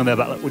 That's something on there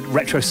about like,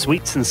 retro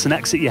sweets and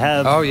snacks that you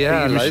have. Oh,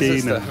 yeah, loads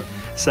of stuff.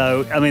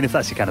 So, if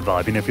that's your kind of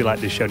vibe, if you like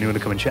this show and you want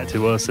to come and chat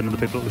to us and other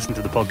people that listen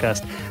to the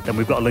podcast, then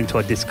we've got a link to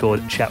our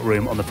Discord chat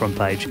room on the front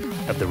page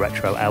of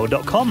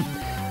theretrohour.com.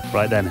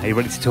 Right then, are you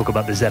ready to talk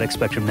about the ZX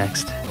Spectrum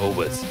next?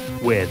 Always.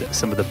 With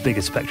some of the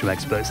biggest Spectrum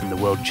experts in the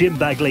world. Jim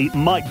Bagley,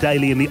 Mike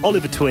Daly and the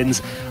Oliver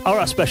Twins are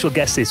our special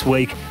guests this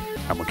week.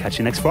 And we'll catch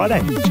you next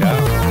Friday.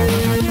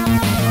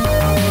 Ciao.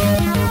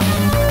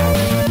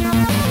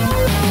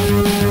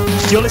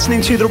 You're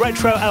listening to the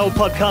Retro Owl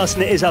podcast,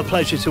 and it is our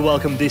pleasure to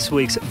welcome this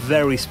week's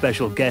very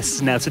special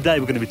guests. Now, today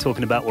we're going to be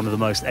talking about one of the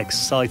most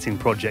exciting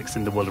projects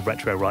in the world of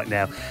retro right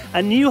now,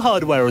 and new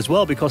hardware as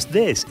well, because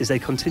this is a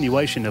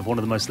continuation of one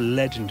of the most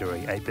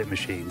legendary 8-bit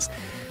machines,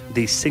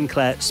 the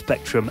Sinclair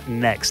Spectrum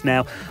Next.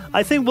 Now,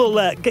 I think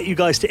we'll get you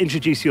guys to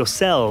introduce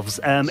yourselves.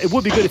 It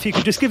would be good if you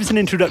could just give us an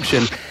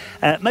introduction.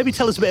 Maybe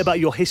tell us a bit about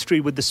your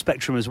history with the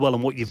Spectrum as well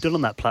and what you've done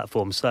on that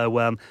platform. So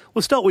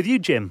we'll start with you,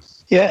 Jim.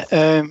 Yeah,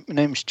 my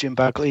name's Jim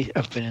Bagley.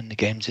 I've been in the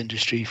games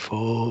industry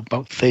for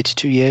about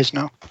 32 years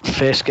now. The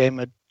first game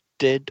I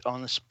did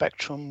on the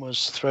Spectrum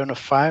was Throne of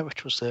Fire,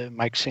 which was the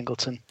Mike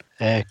Singleton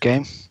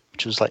game,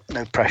 which was like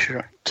no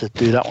pressure to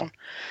do that one.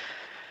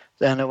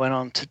 Then I went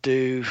on to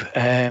do,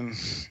 there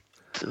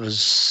was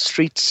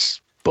Street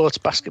Sports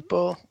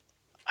Basketball,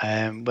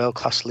 World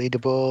Class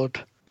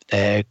Leaderboard,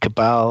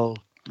 Cabal,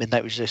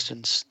 Midnight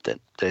Resistance.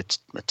 That's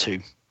the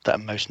two that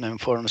I'm most known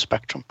for on the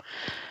Spectrum.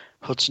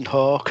 Hudson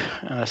Hawk,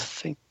 and I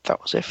think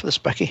that was it for the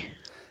Specky.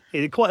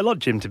 You did quite a lot,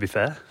 Jim, to be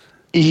fair.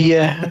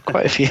 Yeah,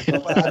 quite a few.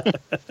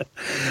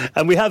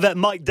 And we have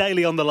Mike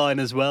Daly on the line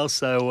as well,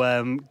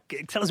 so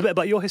tell us a bit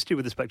about your history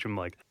with the Spectrum,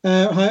 Mike.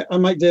 Hi,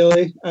 I'm Mike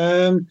Daly.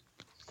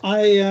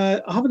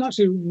 I haven't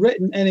actually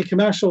written any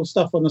commercial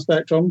stuff on the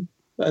Spectrum,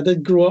 but I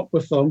did grow up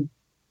with them.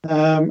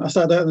 I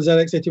started out in the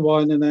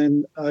ZX81, and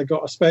then I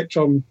got a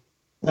Spectrum.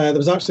 There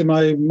was actually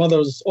my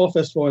mother's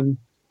office one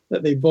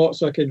that they bought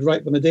so I could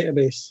write them a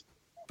database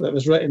that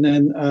was written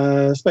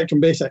in Spectrum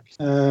Basic,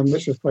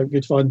 which was quite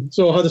good fun.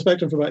 So I had the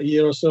Spectrum for about a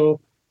year or so,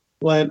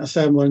 learned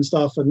assembler and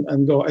stuff,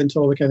 and got into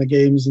all the kind of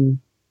games and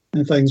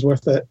things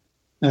with it.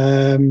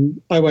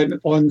 I went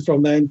on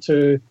from then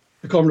to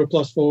the Commodore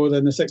Plus 4,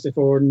 then the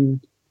 64, and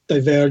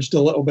diverged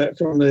a little bit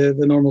from the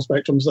normal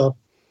Spectrum stuff.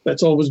 But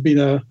it's always been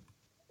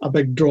a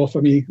big draw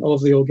for me. I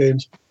love the old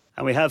games.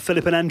 And we have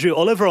Philip and Andrew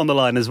Oliver on the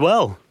line as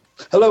well.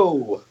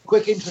 Hello.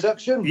 Quick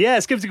introduction?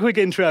 Yes, give us a quick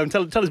intro and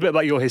tell us a bit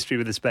about your history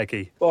with the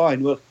Specky.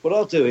 Fine. Well, what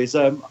I'll do is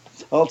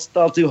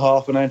I'll do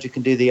half and Andrew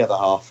can do the other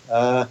half.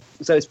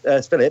 So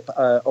it's Philip,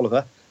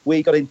 Oliver.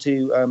 We got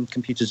into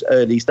computers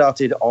early,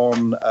 started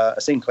on a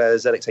Sinclair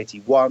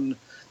ZX81,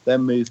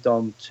 then moved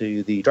on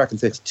to the Dragon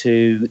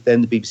 32,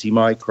 then the BBC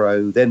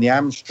Micro, then the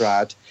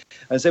Amstrad.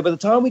 And so by the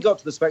time we got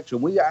to the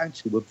Spectrum, we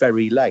actually were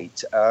very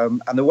late.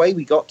 And the way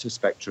we got to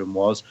Spectrum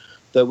was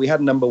that we had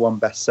a number one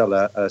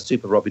bestseller,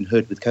 Super Robin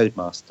Hood with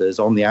Codemasters,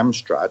 on the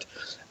Amstrad.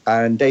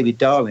 And David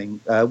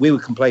Darling, we were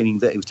complaining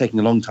that it was taking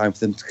a long time for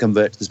them to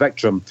convert to the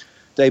Spectrum.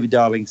 David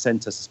Darling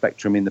sent us a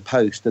Spectrum in the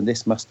post, and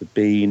this must have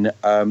been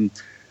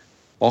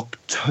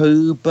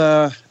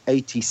October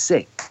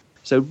 86.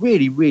 So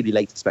really, really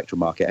late to the Spectrum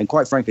market. And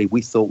quite frankly,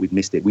 we thought we'd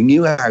missed it. We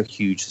knew how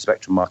huge the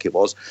Spectrum market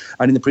was.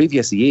 And in the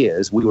previous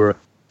years, we were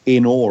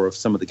in awe of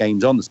some of the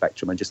games on the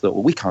Spectrum and just thought,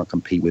 well, we can't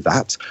compete with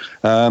that.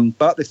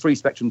 But the free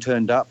Spectrum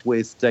turned up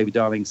with David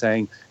Darling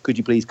saying, could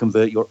you please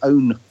convert your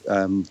own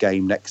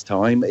game next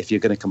time if you're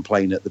going to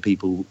complain at the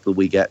people that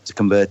we get to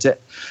convert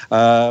it,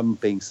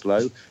 being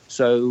slow.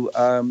 So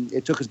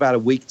it took us about a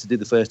week to do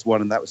the first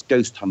one, and that was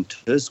Ghost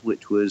Hunters,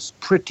 which was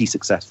pretty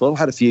successful.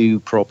 Had a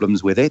few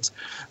problems with it.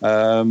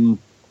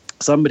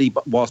 Somebody,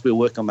 whilst we were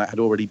working on that, had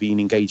already been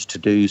engaged to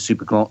do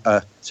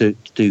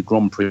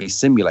Grand Prix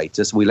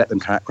Simulator, so we let them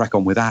crack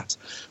on with that.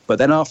 But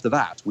then after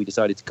that, we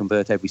decided to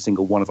convert every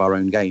single one of our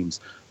own games.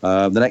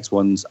 The next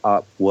ones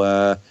up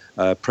were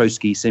Pro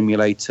Ski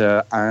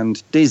Simulator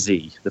and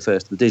Dizzy, the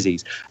first of the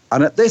Dizzies.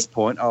 And at this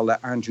point, I'll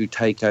let Andrew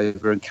take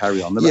over and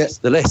carry on the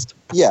list.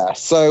 Yeah,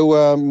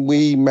 so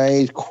we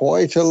made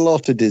quite a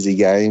lot of Dizzy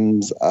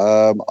games.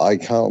 I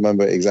can't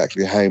remember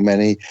exactly how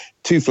many.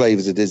 2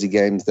 flavours of Dizzy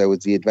games. There was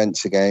the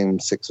adventure game,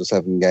 6 or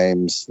 7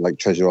 games, like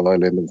Treasure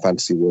Island and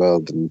Fantasy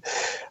World and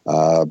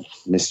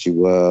Mystery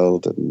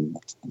World and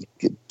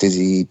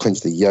Dizzy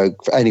Prince of the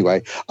Yoke.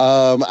 Anyway,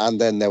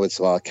 and then there was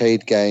some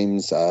arcade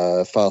games,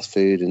 fast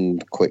food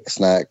and quick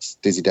snacks,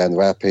 Dizzy Down the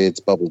Rapids,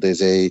 Bubble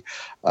Dizzy,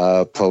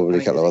 probably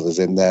a couple of others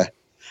in there.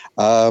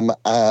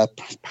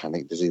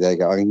 Panic Dizzy, there you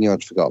go. I knew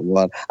I'd forgotten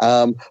one.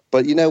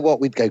 But you know what?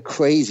 We'd go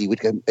crazy. We'd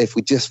go if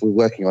we just were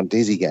working on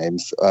Dizzy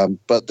games.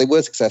 But they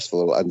were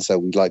successful, and so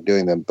we liked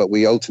doing them. But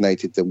we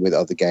alternated them with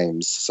other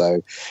games.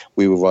 So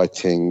we were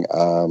writing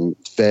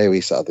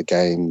various other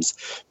games,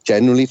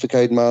 generally for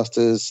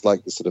Codemasters,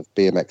 like the sort of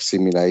BMX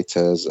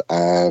simulators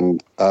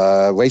and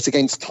Race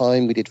Against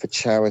Time we did for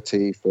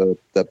charity, for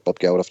the Bob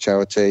Geldof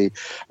charity.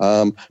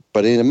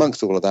 But in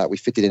amongst all of that, we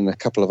fitted in a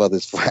couple of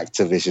others for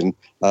Activision.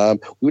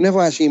 We were never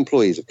actually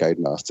employees of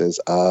Codemasters,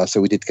 so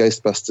we did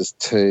Ghostbusters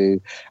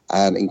 2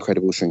 and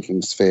Incredible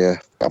Shrinking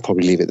Sphere. I'll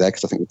probably leave it there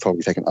because I think we've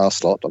probably taken our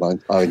slot on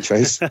our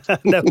intros.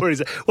 No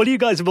worries. Well, you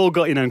guys have all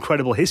got,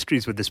 incredible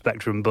histories with the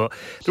Spectrum, but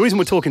the reason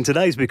we're talking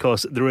today is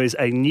because there is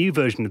a new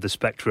version of the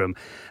Spectrum,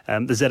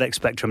 the ZX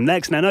Spectrum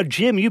Next. Now,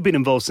 Jim, you've been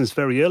involved since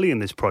very early in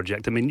this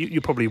project. I mean,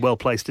 you're probably well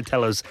placed to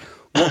tell us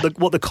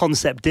what the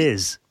concept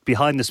is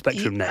behind the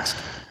Spectrum Next.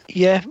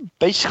 Yeah,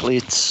 basically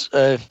it's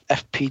a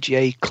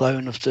FPGA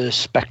clone of the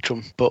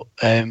Spectrum, but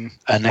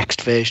a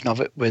next version of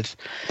it with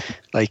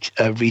like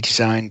a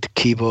redesigned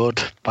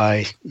keyboard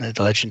by the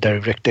legendary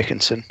Rick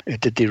Dickinson, who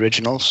did the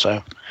original.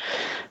 So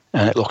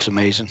it looks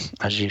amazing,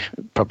 as you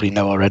probably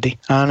know already.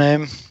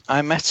 And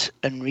I met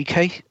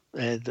Enrique,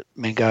 the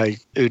main guy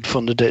who'd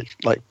funded it,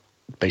 like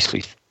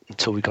basically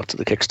until we got to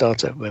the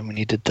Kickstarter when we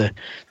needed the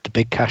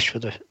big cash for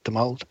the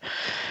mould.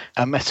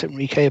 I met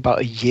Enrique about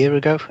a year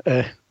ago,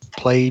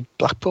 Play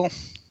Blackpool.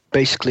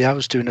 Basically, I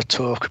was doing a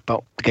talk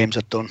about the games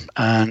I'd done,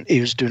 and he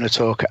was doing a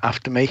talk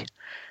after me.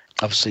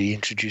 Obviously, he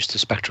introduced the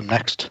Spectrum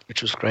Next,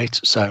 which was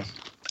great. So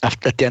at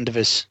the end of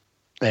his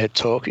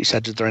talk, he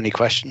said, "Are there any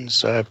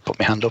questions?" I put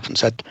my hand up and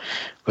said,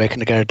 "Where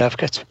can I get a dev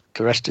kit?"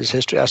 The rest is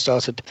history. I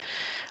started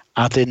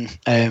adding.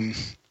 I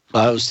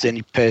was the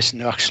only person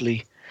who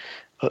actually,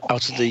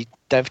 out of the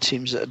dev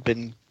teams that had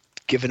been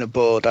given a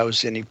board, I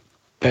was the only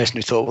person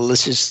who thought, well,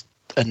 this is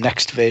a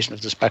next version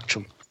of the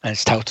Spectrum, and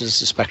it's touted as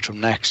the Spectrum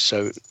Next.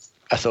 So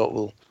I thought,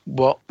 well,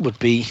 what would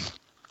be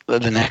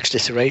the next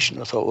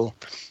iteration? I thought, well,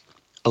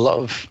 a lot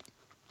of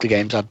the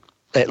games had,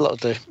 a lot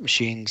of the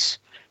machines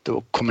that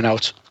were coming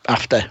out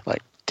after,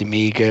 like the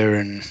Amiga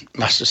and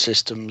Master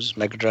Systems,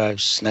 Mega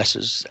Drives,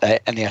 SNESs,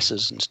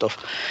 NESs and stuff,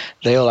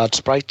 they all had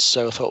sprites.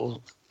 So I thought,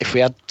 well, if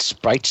we add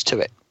sprites to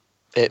it,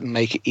 it'd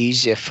make it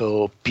easier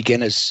for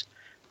beginners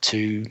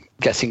to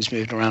get things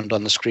moving around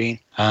on the screen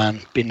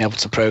and being able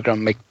to program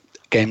and make the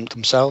game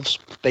themselves.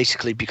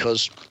 Basically,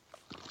 because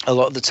a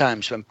lot of the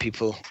times when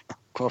people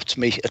come up to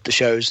me at the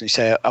shows and they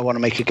say, I want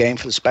to make a game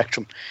for the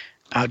Spectrum,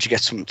 how do you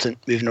get something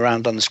moving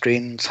around on the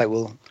screen? It's like,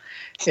 well,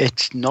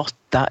 it's not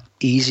that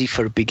easy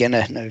for a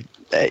beginner. No,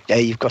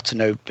 you've got to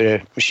know a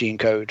bit of machine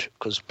code,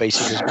 because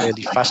BASIC is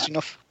really fast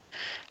enough.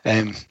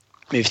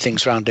 Move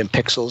things around in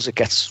pixels, it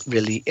gets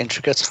really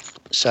intricate.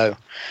 So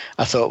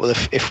I thought, well,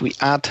 if we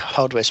add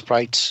hardware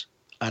sprites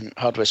and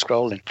hardware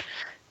scrolling,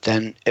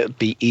 then it would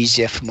be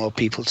easier for more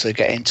people to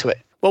get into it.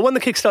 Well, when the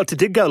Kickstarter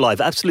did go live,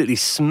 it absolutely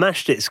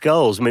smashed its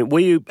goals. I mean, were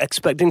you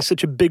expecting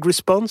such a big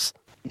response?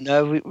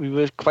 No, we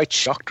were quite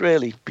shocked,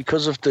 really,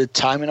 because of the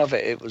timing of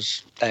it. It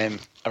was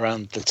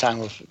around the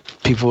time of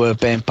people were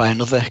burnt by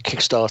another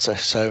Kickstarter.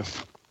 So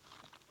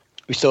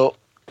we thought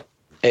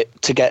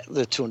to get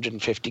the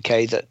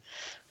 250k that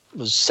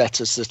was set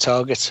as the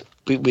target,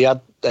 we had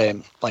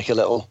like a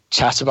little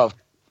chat about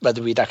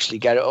whether we'd actually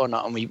get it or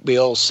not, and we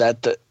all said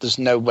that there's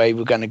no way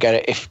we're going to get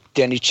it. If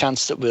the only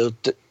chance that we'll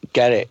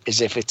get it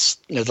is if it's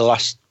the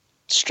last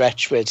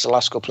stretch, where it's the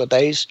last couple of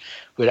days,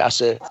 where it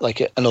has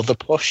another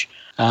push.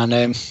 And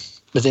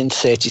within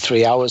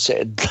 33 hours,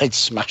 it had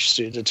smashed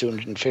through the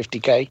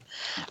 250k,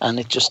 and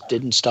it just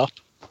didn't stop.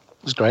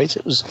 It was great.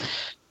 It was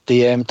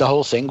the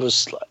whole thing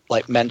was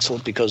like mental,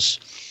 because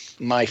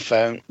my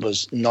phone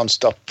was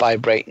non-stop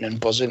vibrating and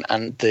buzzing,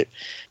 and the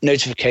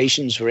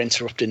notifications were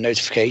interrupting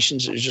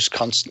notifications. It was just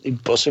constantly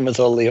buzzing with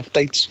all the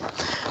updates.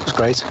 It was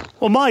great.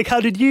 Well, Mike, how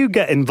did you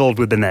get involved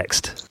with the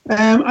Next?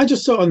 I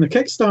just saw it on the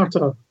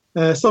Kickstarter.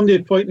 Somebody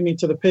had pointed me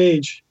to the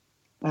page,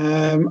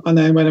 and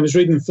then when I was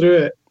reading through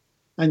it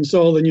and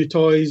saw all the new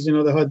toys,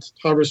 they had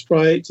hardware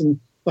sprites and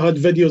they had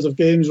videos of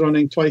games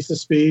running twice the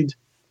speed.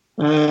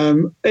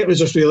 It was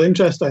just really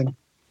interesting.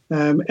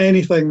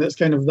 Anything that's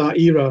kind of that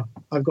era,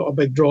 I've got a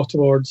big draw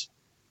towards.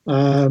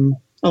 And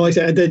like I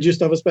said, I did used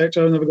to have a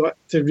Spectrum, I never got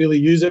to really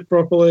use it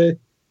properly.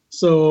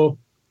 So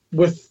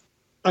with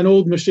an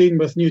old machine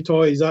with new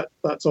toys,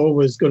 that's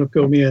always going to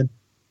pull me in.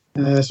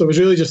 So it was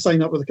really just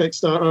signing up with the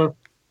Kickstarter,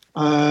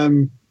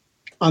 and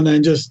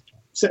then just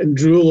sit and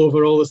drool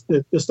over all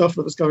the stuff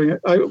that was coming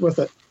out with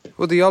it.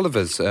 Well, the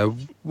Olivers,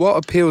 what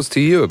appeals to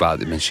you about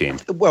the machine?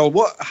 Well,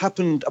 what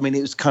happened, I mean,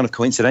 it was kind of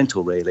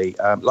coincidental, really.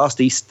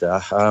 Last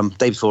Easter,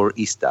 day before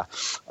Easter,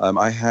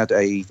 I had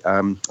a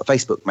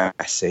Facebook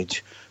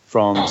message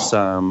from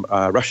some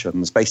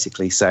Russians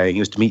basically saying, it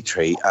was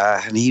Dmitry,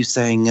 and he was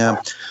saying,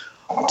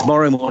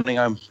 tomorrow morning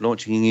I'm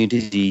launching a new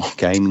Dizzy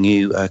game,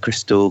 new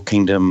Crystal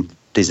Kingdom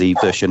Dizzy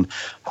version,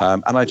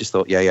 and I just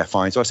thought, yeah,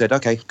 fine. So I said,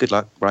 okay, good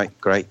luck, right,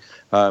 great.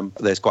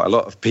 There's quite a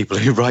lot of people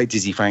who write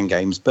Dizzy fan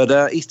games,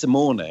 but Easter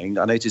morning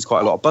I noticed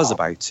quite a lot of buzz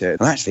about it,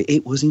 and actually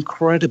it was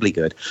incredibly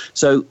good.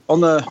 So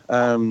on the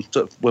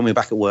when we were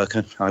back at work,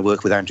 and I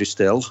work with Andrew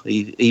still,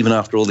 even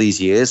after all these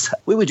years,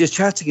 we were just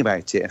chatting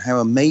about it and how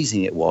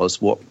amazing it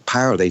was, what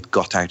power they'd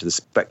got out of the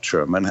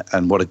Spectrum,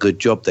 and what a good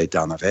job they'd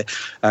done of it.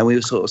 And we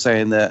were sort of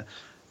saying that,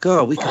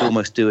 God, we could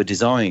almost do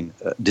design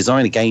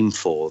a game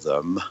for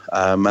them,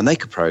 and they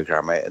could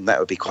program it, and that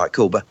would be quite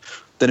cool. But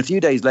then a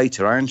few days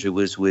later, Andrew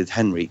was with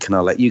Henrik, and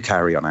I'll let you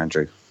carry on,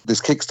 Andrew. This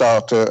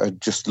Kickstarter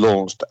had just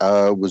launched,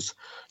 was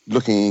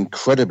looking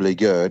incredibly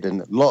good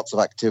and lots of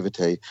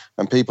activity,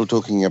 and people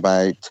talking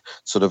about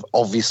sort of,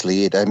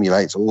 obviously it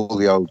emulates all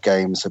the old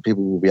games, so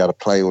people will be able to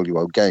play all your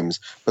old games,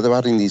 but they're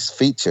adding these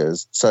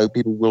features so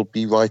people will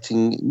be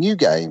writing new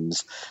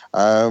games,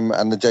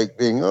 and the joke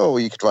being, oh,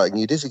 you could write a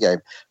new Dizzy game.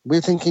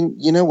 We're thinking,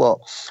 you know what,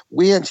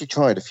 we actually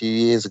tried a few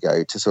years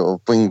ago to sort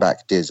of bring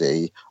back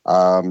Dizzy,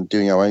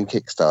 doing our own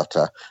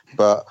Kickstarter,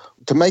 but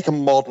to make a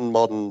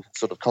modern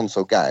sort of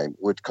console game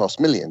would cost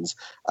millions,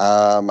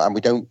 and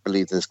we don't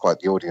believe there's quite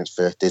the audience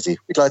for Dizzy.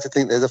 We'd like to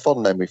think there's a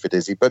fond memory for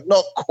Dizzy, but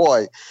not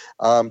quite.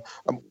 And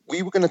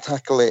we were going to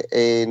tackle it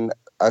in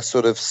a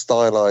sort of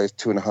stylized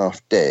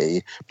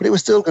 2.5D, but it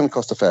was still going to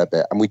cost a fair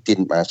bit, and we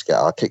didn't manage to get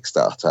our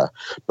Kickstarter.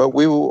 But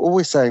we were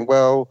always saying,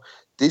 well,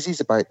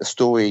 Dizzy's about the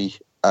story,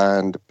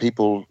 and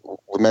people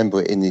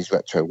remember it in these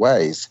retro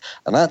ways.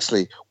 And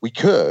actually, we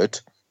could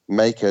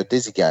make a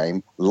Dizzy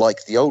game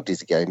like the old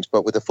Dizzy games,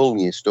 but with a full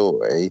new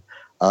story.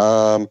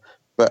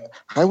 But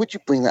how would you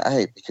bring that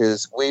out?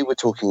 Because we were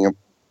talking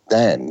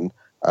then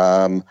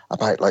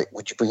about, like,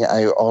 would you bring it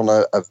out on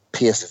a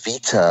PS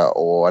Vita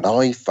or an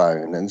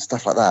iPhone and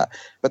stuff like that?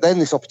 But then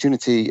this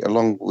opportunity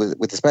along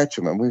with the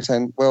Spectrum, and we were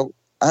saying, well,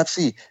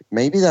 actually,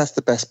 maybe that's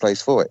the best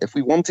place for it. If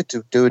we wanted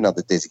to do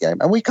another Dizzy game,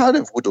 and we kind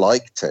of would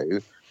like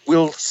to,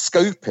 we'll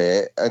scope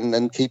it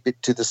and keep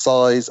it to the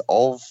size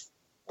of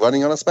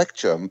running on a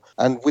Spectrum.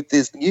 And with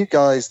these new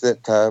guys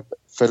that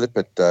Philip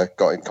had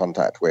got in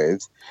contact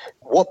with,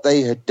 what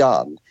they had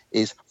done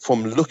is,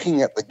 from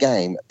looking at the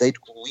game, they'd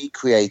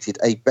recreated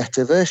a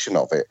better version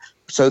of it.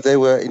 So they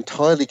were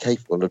entirely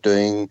capable of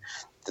doing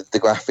the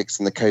graphics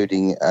and the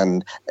coding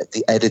and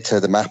the editor,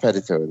 the map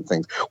editor and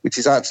things, which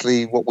is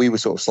actually what we were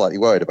sort of slightly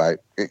worried about,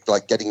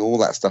 like getting all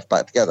that stuff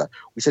back together.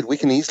 We said we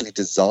can easily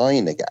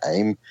design a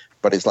game,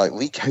 but it's like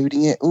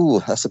recoding it,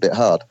 ooh, that's a bit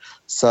hard.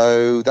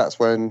 So that's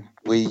when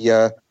we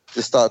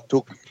just start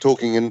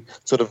talking and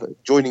sort of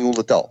joining all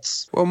the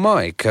dots. Well,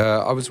 Mike,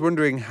 I was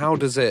wondering, how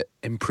does it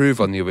improve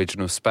on the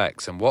original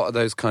specs, and what are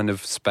those kind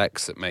of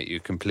specs that make you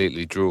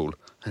completely drool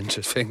and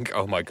just think,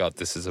 oh my God,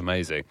 this is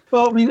amazing?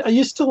 Well, I mean, I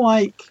used to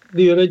like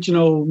the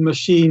original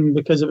machine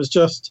because it was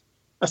just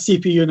a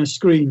CPU and a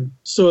screen.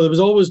 So there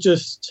was always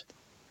just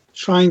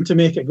trying to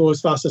make it go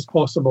as fast as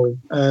possible.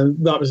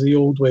 That was the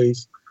old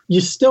ways. You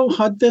still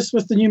had this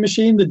with the new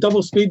machine. The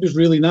double speed was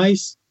really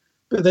nice.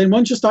 But then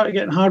once you start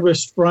getting hardware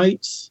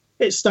sprites,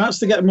 it starts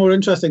to get more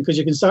interesting because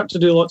you can start to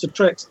do lots of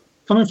tricks.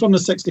 Coming from the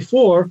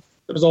 64,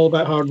 it was all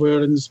about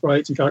hardware and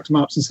sprites and character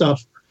maps and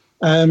stuff.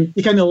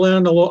 You kind of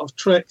learn a lot of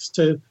tricks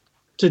to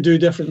do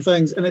different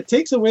things. And it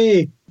takes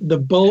away the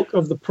bulk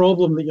of the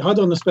problem that you had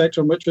on the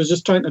Spectrum, which was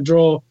just trying to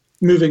draw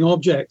moving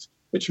objects,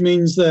 which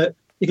means that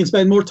you can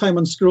spend more time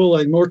on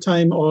scrolling, more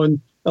time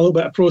on a little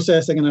bit of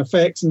processing and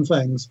effects and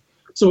things.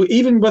 So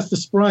even with the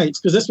sprites,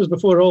 because this was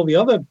before all the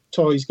other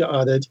toys got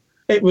added,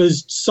 it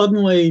was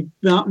suddenly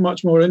that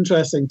much more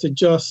interesting to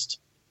just,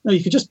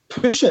 you could just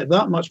push it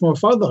that much more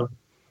further.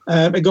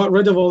 It got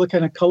rid of all the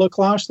kind of colour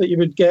clash that you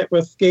would get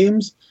with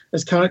games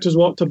as characters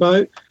walked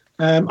about.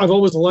 I've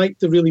always liked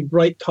the really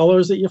bright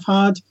colours that you've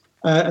had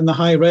and the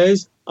high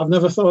res. I've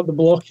never thought the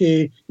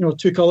blocky,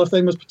 two-colour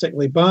thing was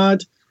particularly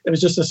bad. It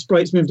was just as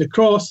sprites moved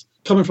across.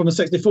 Coming from the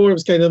 64, it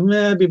was kind of,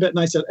 maybe a bit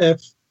nicer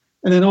if.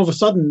 And then all of a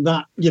sudden,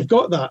 that you've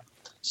got that.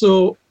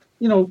 So,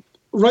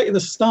 right at the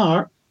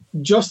start,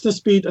 just the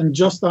speed and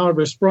just the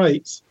hardware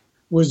sprites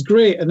was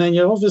great. And then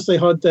you obviously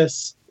had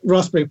this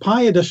Raspberry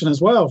Pi edition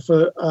as well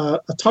for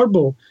a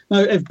turbo. Now,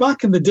 if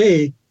back in the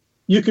day,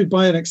 you could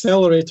buy an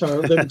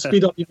accelerator that would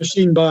speed up your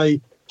machine by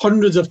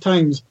hundreds of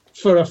times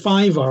for a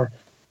 $5,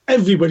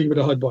 everybody would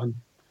have had one.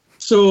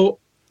 So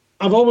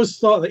I've always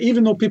thought that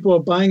even though people are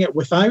buying it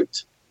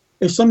without,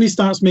 if somebody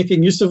starts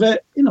making use of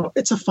it,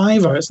 it's a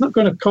 $5. It's not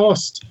going to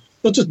cost.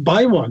 They'll just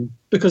buy one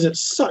because it's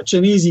such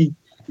an easy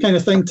kind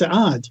of thing to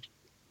add.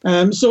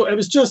 So it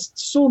was just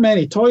so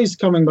many toys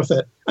coming with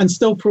it, and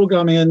still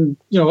programming in,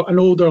 an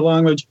older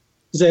language,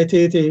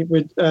 Z80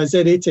 with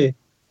Z80.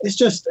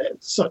 It's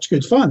such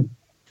good fun.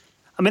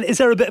 I mean, is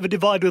there a bit of a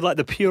divide with, like,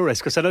 the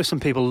purists? Because I know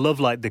some people love,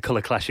 like, the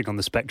colour clashing on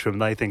the Spectrum.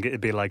 They think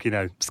it'd be, like,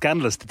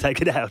 scandalous to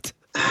take it out.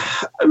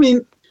 I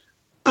mean,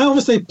 I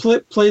obviously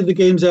played the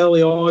games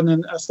early on,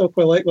 and I still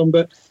quite like them,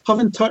 but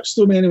having touched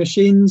so many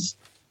machines,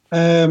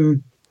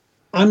 I'm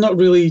not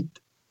really,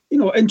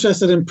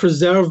 interested in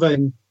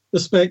preserving the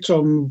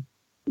Spectrum,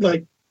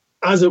 like,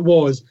 as it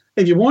was.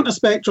 If you want a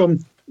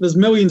Spectrum, there's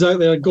millions out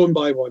there, go and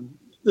buy one.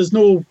 There's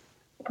no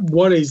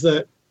worries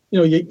that,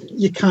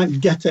 you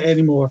can't get it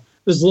anymore.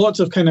 There's lots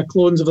of kind of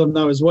clones of them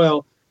now as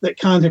well that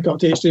can hook up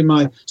to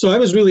HDMI. So I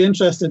was really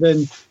interested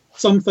in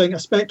something, a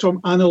Spectrum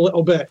and a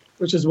little bit,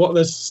 which is what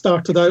this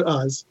started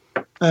out as.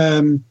 I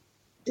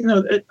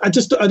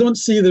don't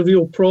see the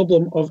real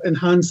problem of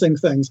enhancing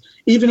things.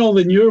 Even all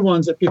the newer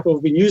ones that people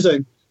have been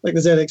using, like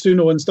the ZX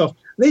Uno and stuff,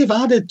 they've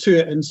added to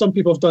it, and some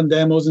people have done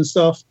demos and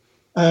stuff.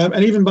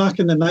 And even back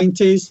in the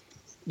 90s,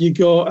 you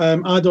got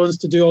add-ons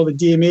to do all the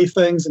DMA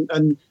things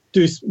and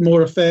do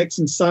more effects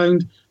and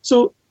sound.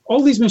 So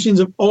all these machines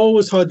have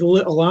always had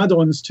little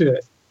add-ons to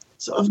it.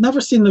 So I've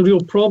never seen the real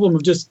problem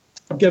of just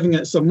giving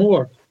it some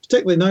more,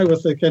 particularly now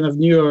with the kind of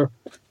newer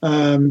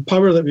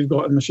power that we've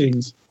got in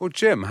machines. Well,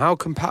 Jim, how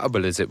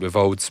compatible is it with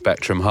old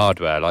Spectrum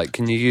hardware? Like,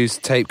 can you use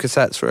tape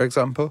cassettes, for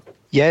example?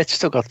 Yeah, it's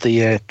still got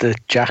the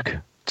jack,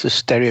 it's a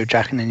stereo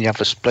jack, and then you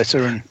have a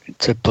splitter and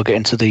to plug it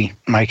into the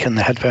mic and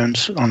the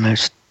headphones on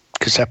this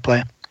cassette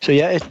player. So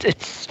yeah,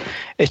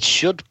 it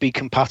should be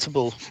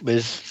compatible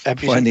with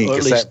everything. Finding a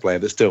cassette player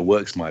that still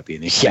works might be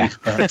an issue.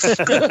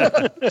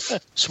 Yeah.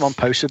 Someone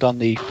posted on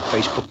the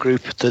Facebook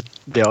group that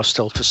they are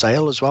still for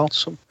sale as well.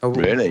 So. Oh,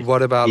 really?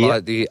 What about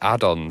like the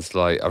add-ons?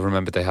 Like, I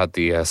remember they had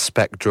the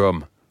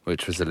Spectrum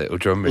which was a little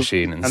drum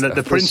machine and stuff.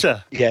 The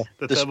printer. Yeah,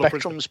 the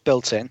Spectrum's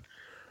built in.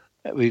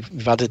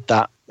 We've added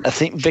that. I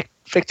think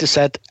Victor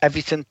said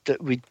everything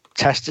that we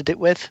tested it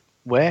with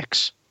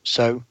works.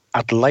 So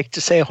I'd like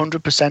to say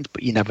 100%,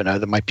 but you never know.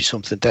 There might be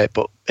something there.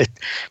 But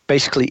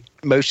basically,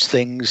 most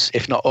things,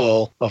 if not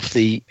all, of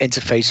the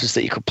interfaces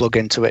that you could plug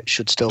into it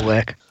should still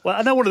work. Well,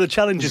 I know one of the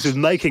challenges with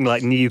making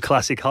like new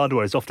classic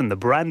hardware is often the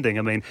branding.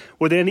 I mean,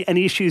 were there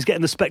any issues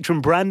getting the Spectrum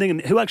branding?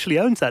 And who actually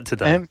owns that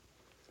today?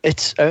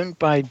 It's owned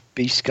by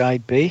B-Sky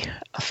B,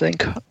 I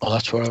think. Oh,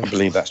 that's where I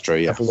believe that's true,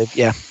 yeah. I believe,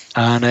 yeah.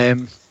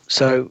 And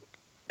so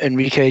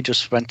Enrique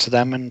just went to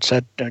them and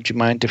said, "Don't you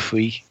mind if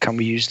we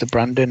use the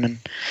branding?" And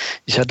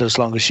he said, "As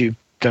long as you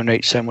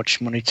donate so much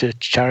money to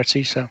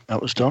charity." So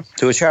that was done.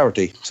 To a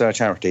charity. So a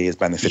charity has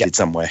benefited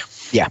somewhere.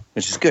 Yeah.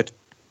 Which is good.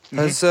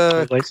 Has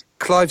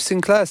Clive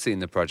Sinclair seen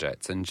the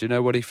project, and do you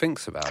know what he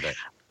thinks about it?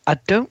 I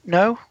don't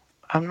know.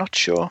 I'm not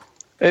sure.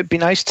 It'd be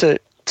nice to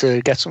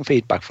get some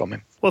feedback from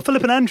him. Well,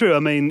 Philip and Andrew, I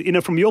mean,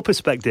 from your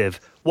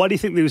perspective, why do you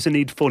think there was a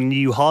need for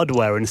new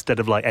hardware instead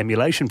of like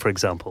emulation, for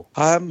example?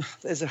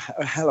 There's a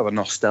hell of a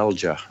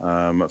nostalgia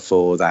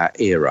for that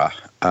era,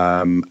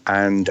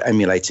 and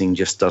emulating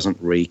just doesn't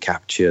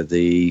recapture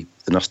the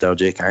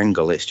nostalgic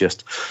angle. It's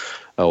just,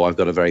 I've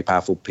got a very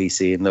powerful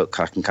PC and look,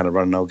 I can kind of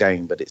run an old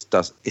game, but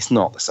it's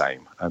not the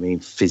same. I mean,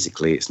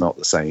 physically, it's not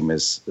the same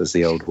as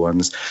the old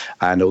ones.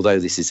 And although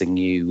this is a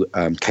new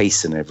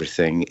case and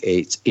everything,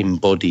 it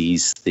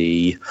embodies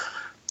the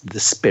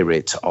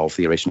spirit of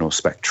the original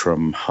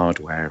Spectrum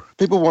hardware.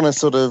 People want to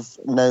sort of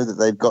know that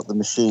they've got the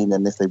machine,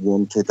 and if they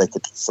wanted, they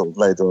could sort of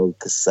load their old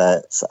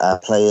cassettes,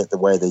 play it the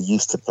way they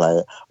used to play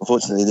it.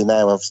 Unfortunately, they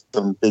now have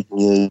some big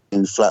new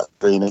flat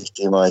screen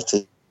HDMI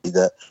TV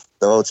that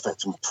the old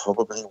Spectrum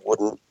probably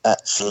wouldn't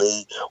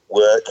actually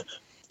work.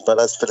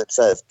 But as Philip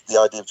says, the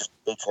idea of just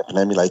booting up an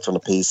emulator on a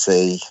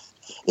PC,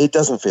 it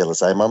doesn't feel the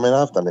same. I mean,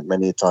 I've done it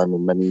many a time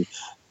in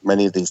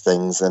many of these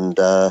things, and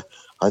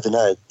I don't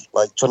know,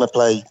 like trying to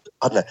play,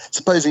 I don't know,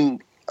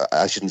 supposing,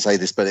 I shouldn't say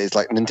this, but it's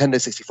like Nintendo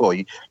 64.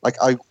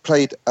 I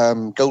played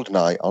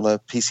GoldenEye on a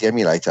PC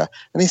emulator,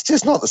 and it's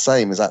just not the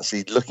same as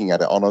actually looking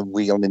at it on a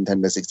Wii or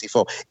Nintendo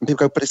 64. And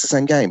people go, but it's the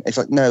same game. It's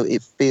like, no,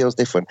 it feels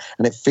different.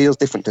 And it feels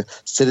different to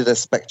sit at a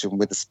Spectrum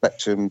with a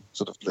Spectrum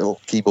sort of little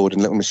keyboard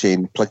and little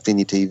machine plugged in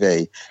your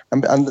TV.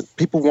 And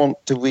people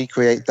want to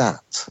recreate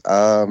that.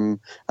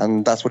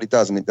 And that's what it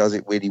does, and it does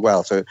it really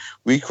well. So it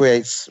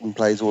recreates and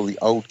plays all the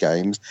old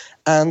games.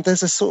 And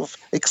there's a sort of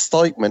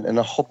excitement and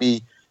a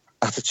hobby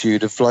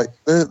attitude of like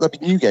there'll be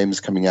new games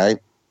coming out,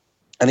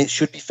 and it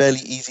should be fairly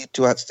easy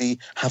to actually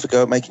have a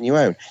go at making your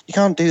own. You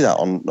can't do that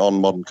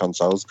on modern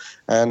consoles,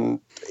 and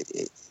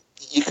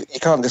you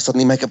can't just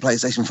suddenly make a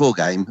PlayStation 4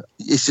 game.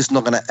 It's just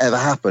not going to ever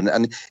happen.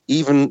 And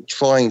even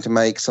trying to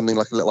make something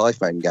like a little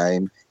iPhone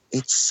game,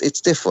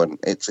 it's different.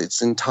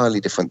 It's an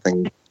entirely different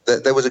thing.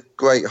 There was a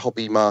great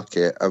hobby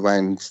market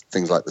around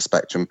things like the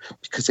Spectrum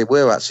because they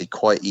were actually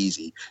quite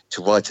easy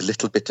to write a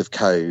little bit of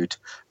code.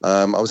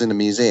 I was in a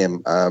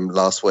museum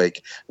last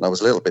week, and I was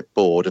a little bit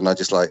bored, and I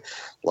just like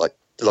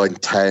line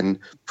 10,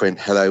 print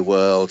hello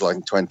world,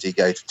 line 20,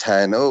 go to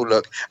 10. Oh,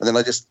 look. And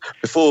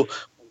then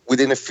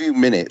within a few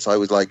minutes, I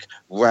was like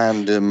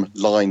random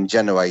line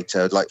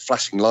generator, like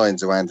flashing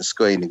lines around the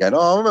screen and going,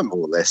 I remember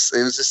all this.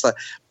 It was just like,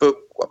 but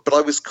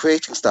I was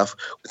creating stuff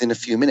within a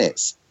few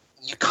minutes.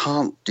 You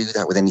can't do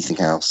that with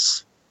anything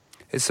else.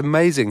 It's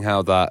amazing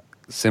how that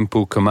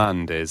simple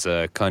command is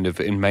kind of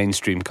in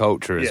mainstream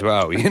culture as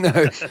well. You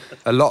know,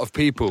 a lot of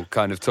people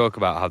kind of talk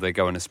about how they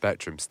go on a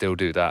Spectrum, still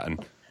do that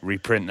and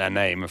reprint their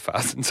name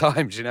 1,000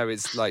 times. You know,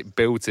 it's like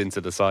built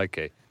into the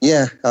psyche.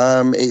 Yeah,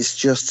 it's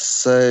just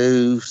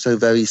so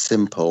very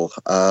simple.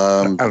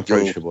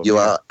 Approachable. You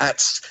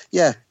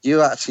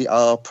actually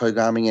are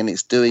programming, and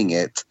it's doing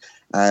it,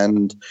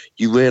 and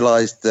you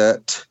realise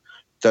that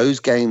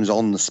those games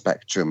on the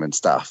Spectrum and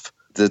stuff,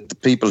 the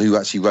people who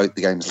actually wrote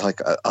the games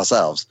like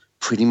ourselves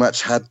pretty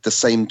much had the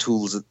same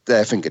tools at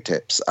their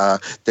fingertips.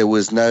 There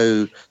was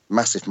no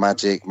massive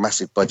magic,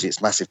 massive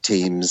budgets, massive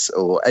teams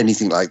or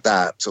anything like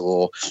that,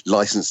 or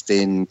licensed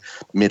in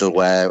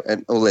middleware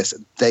and all this.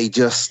 They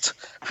just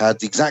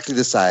had exactly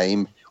the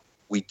same.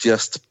 We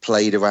just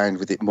played around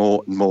with it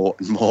more and more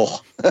and more.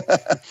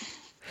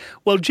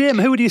 Well, Jim,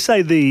 who would you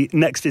say the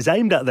next is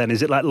aimed at then?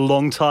 Is it like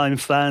long-time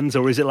fans,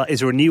 or is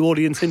there a new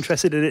audience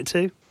interested in it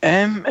too?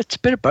 It's a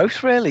bit of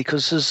both, really,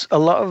 because there's a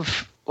lot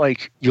of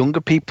like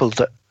younger people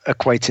that are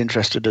quite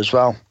interested as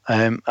well.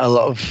 A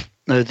lot of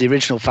the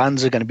original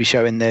fans are going to be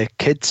showing their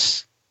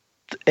kids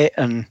it,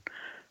 and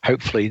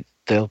hopefully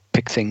they'll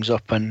pick things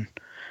up and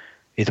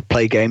either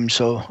play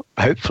games or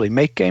hopefully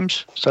make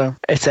games. So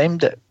it's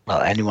aimed at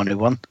anyone who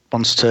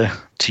wants to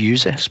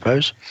use it, I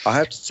suppose. I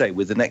have to say,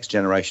 with the next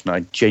generation,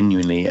 I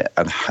genuinely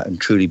and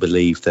truly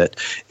believe that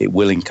it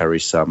will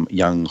encourage some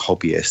young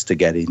hobbyists to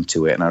get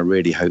into it, and I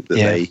really hope that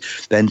they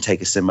then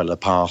take a similar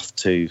path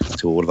to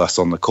all of us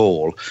on the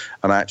call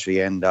and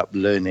actually end up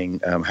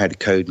learning how to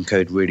code and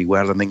code really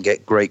well, and then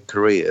get great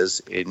careers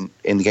in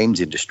the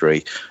games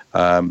industry.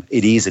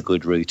 It is a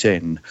good route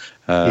in,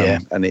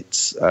 and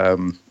it's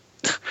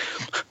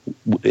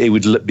it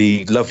would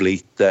be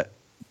lovely that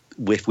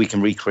if we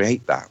can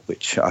recreate that,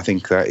 which I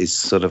think that is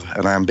sort of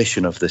an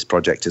ambition of this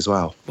project as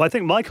well. Well, I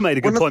think Mike made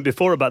a good point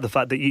before about the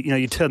fact that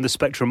you turn the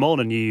Spectrum on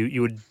and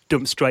you would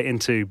dump straight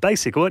into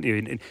BASIC, weren't you?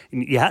 And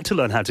you had to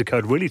learn how to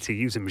code really to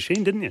use a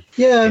machine, didn't you?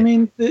 Yeah, I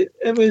mean,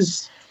 it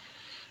was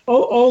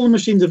all the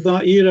machines of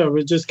that era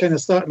were just kind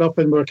of started up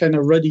and were kind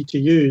of ready to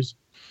use.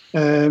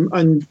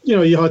 And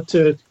you got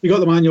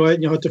the manual out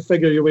and you had to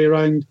figure your way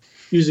around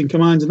using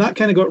commands, and that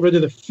kind of got rid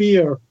of the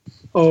fear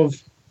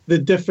of the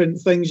different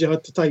things you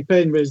had to type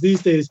in, whereas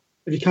these days,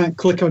 if you can't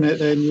click on it,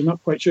 then you're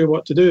not quite sure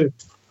what to do.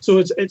 So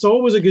it's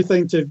always a good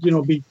thing to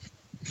be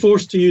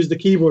forced to use the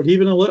keyboard,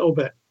 even a little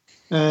bit.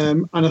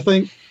 And I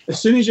think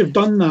as soon as you've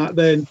done that,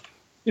 then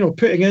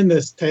putting in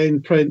this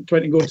 10 print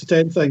 20 go to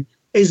 10 thing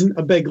isn't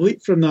a big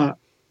leap from that.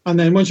 And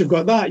then once you've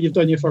got that, you've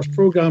done your first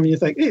program, and you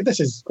think, hey,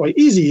 this is quite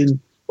easy, and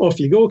off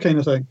you go, kind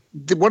of thing.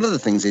 One of the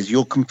things is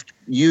you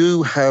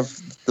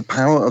have the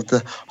power of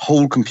the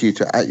whole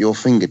computer at your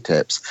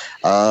fingertips,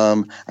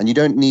 and you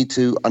don't need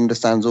to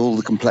understand all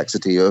the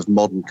complexity of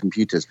modern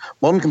computers.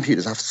 Modern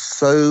computers have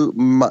so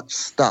much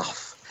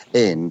stuff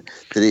in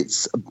that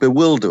it's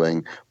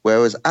bewildering,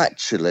 whereas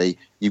actually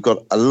you've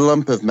got a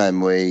lump of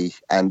memory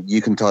and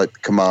you can type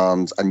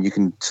commands and you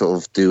can sort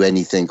of do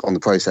anything on the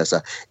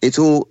processor. It's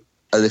all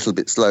a little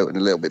bit slow and a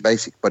little bit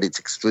basic, but it's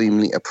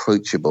extremely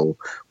approachable.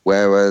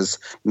 Whereas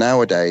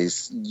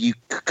nowadays you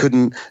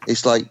couldn't.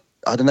 It's like,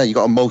 I don't know. You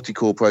got a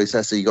multi-core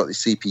processor, you got the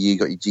CPU, you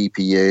got your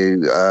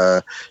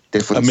GPU,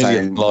 different a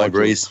million sound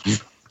libraries.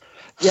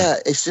 Yeah,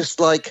 it's just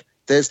like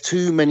there's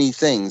too many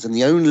things, and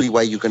the only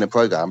way you're going to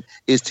program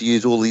is to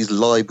use all these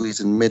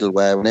libraries and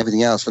middleware and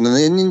everything else. And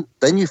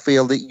then you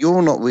feel that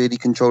you're not really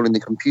controlling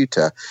the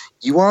computer.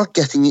 You are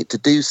getting it to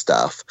do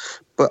stuff,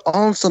 but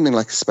on something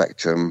like a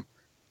Spectrum,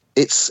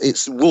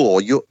 it's raw.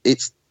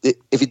 If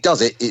it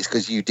does it, it's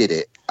because you did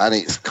it, and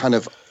it's kind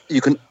of,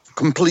 you can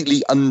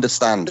completely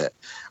understand it.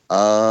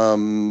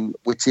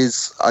 Which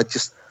is, I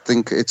just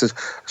think it's a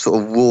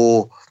sort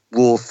of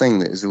raw thing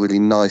that is really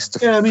nice to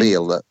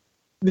feel that.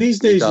 These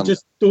days, you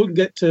just don't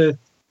get to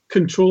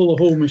control a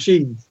whole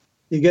machine.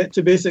 You get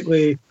to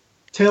basically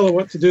tell it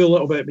what to do a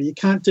little bit, but you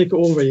can't take it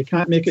over. You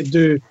can't make it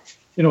do,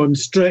 and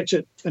stretch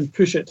it and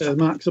push it to the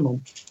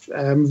maximum.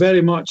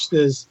 Very much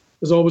there's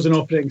always an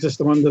operating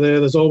system under there.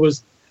 There's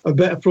always a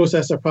bit of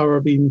processor power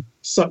being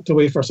sucked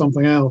away for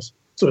something else.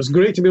 So it's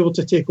great to be able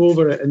to take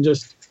over it and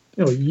just,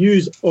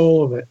 use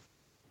all of it.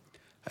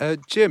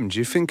 Jim, do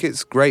you think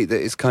it's great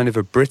that it's kind of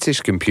a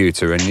British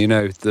computer, and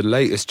the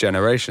latest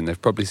generation,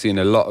 they've probably seen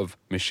a lot of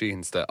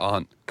machines that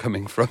aren't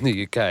coming from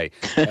the UK?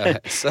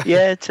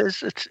 Yeah, it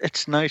is.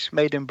 It's nice,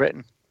 made in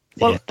Britain.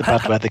 Well, the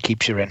bad weather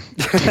keeps you in.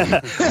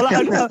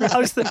 Well,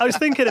 I was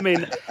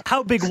thinking,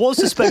 how big was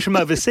the Spectrum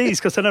overseas?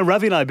 Because I know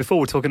Ravi and I before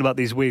were talking about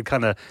these weird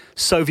kind of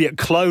Soviet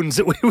clones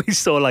that we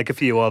saw like a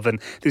few of, and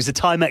there was a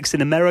Timex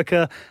in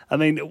America.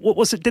 What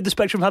was it? Did the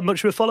Spectrum have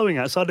much of a following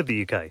outside of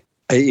the UK?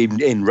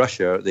 In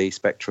Russia, the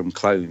Spectrum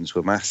clones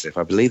were massive.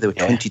 I believe there were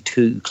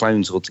 22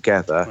 clones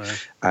altogether.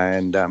 Right.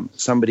 And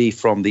somebody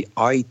from the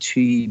IT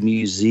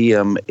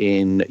Museum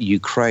in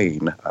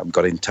Ukraine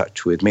got in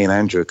touch with me and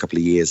Andrew a couple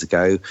of years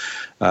ago,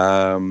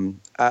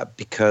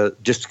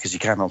 because you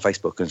can on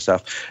Facebook and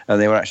stuff. And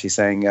they were actually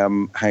saying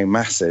how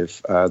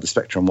massive the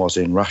Spectrum was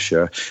in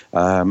Russia,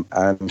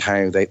 and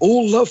how they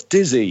all loved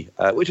Dizzy,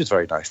 which was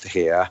very nice to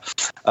hear.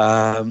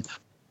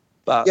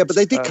 But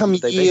they did come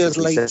years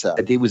later.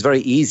 It was very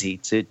easy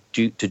to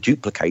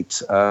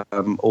duplicate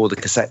all the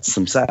cassettes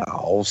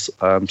themselves.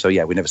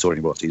 We never saw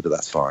any royalties, but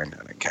that's fine. I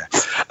don't care.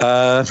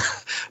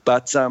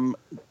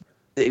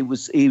 They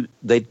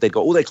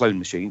got all their clone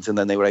machines, and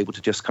then they were able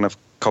to just kind of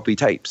copy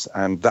tapes,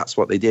 and that's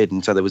what they did.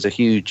 And so there was a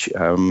huge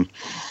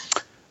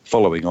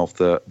following of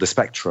the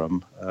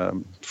Spectrum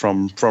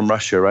from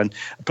Russia, and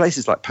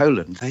places like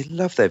Poland. They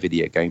love their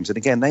video games, and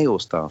again, they all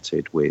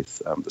started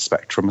with the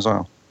Spectrum as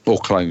well. Or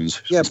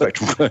clones. Yeah,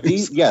 Spectrum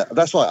clones.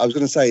 That's right. I was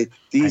going to say,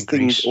 these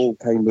things all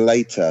came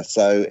later.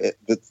 So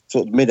the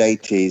sort of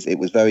mid-'80s, it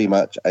was very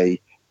much a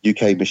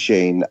UK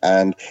machine.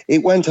 And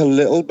it went a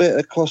little bit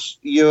across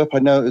Europe. I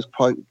know it was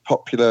quite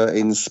popular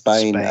in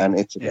Spain and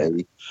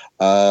Italy.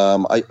 Yeah.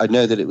 I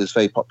know that it was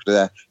very popular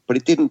there. But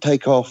it didn't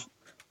take off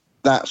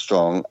that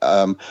strong.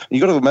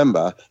 You got to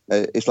remember,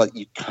 it's like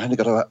you kind of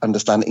got to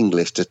understand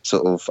English to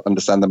sort of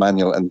understand the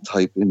manual and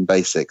type in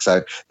BASIC.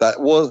 So that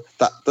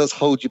does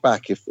hold you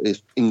back if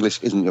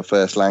English isn't your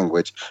first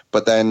language.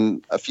 But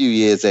then a few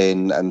years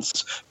in, and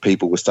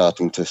people were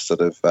starting to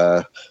sort of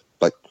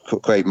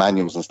create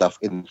manuals and stuff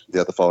in the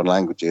other foreign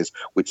languages,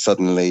 which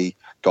suddenly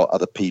got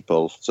other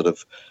people sort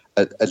of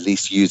at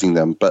least using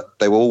them. But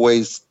they were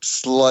always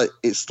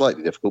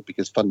slightly difficult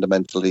because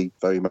fundamentally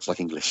very much like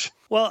English.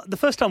 Well, the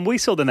first time we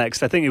saw the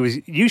Next, I think it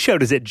was, you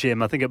showed us it,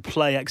 Jim, I think at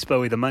Play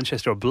Expo either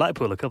Manchester or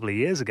Blackpool a couple of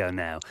years ago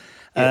now.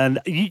 Yeah. And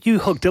you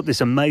hooked up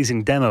this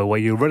amazing demo where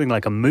you're running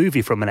like a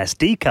movie from an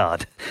SD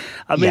card.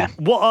 I mean,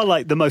 what are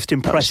like the most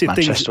impressive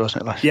things? Manchester,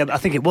 wasn't it? Like? Yeah, I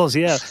think it was,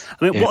 yeah.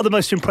 I mean, what are the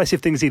most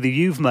impressive things either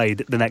you've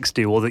made the Next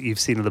do or that you've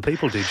seen other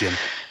people do, Jim?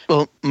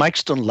 Well,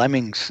 Mike's done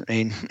Lemmings. I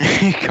mean,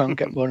 you can't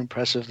get more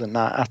impressive than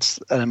that. That's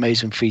an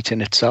amazing feat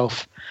in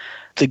itself.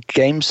 The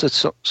games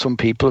that some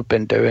people have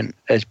been doing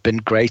has been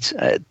great.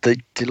 They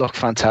look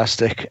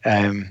fantastic,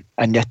 and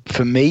yet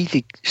for me,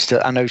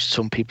 I know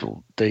some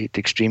people, the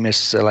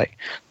extremists are like,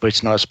 but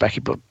it's not a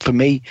specky. But for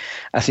me,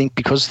 I think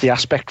because the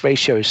aspect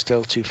ratio is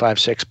still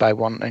 256 by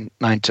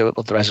 192,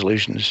 but the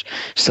resolution is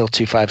still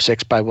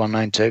 256 by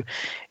 192,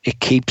 it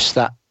keeps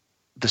the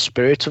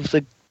spirit of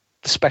the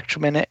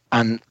Spectrum in it,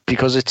 and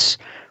because it's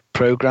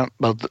programmed,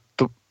 well,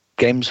 the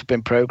games have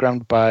been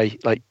programmed by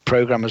like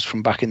programmers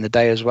from back in the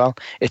day as well.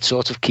 It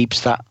sort of keeps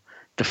the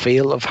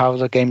feel of how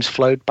the games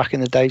flowed back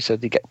in the day, so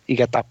you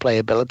get that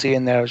playability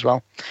in there as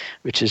well,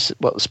 which is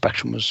what the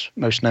Spectrum was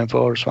most known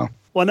for as well.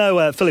 Well, I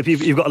know, Philip,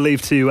 you've got to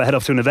leave to head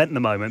off to an event in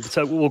a moment,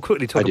 so we'll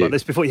quickly talk about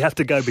this before you have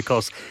to go,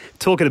 because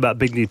talking about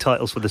big new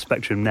titles for the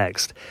Spectrum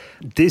Next,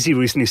 Dizzy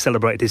recently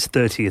celebrated his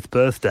 30th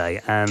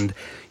birthday, and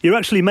you're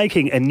actually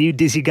making a new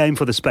Dizzy game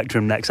for the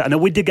Spectrum Next. I know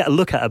we did get a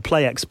look at a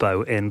Play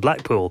Expo in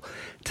Blackpool.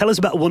 Tell us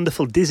about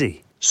Wonderful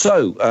Dizzy.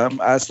 So,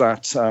 as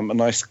that a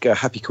nice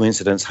happy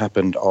coincidence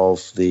happened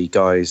of the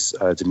guys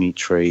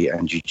Dmitry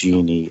and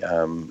Eugenie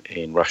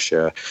in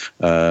Russia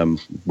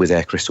with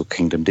their Crystal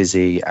Kingdom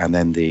Dizzy, and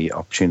then the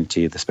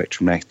opportunity of the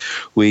Spectrum Next,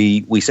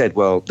 we said,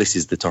 well, this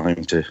is the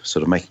time to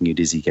sort of make a new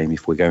Dizzy game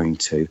if we're going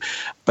to.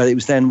 But it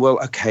was then, well,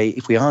 okay,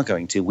 if we are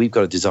going to, we've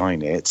got to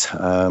design it.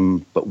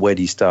 But where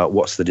do you start?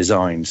 What's the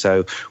design?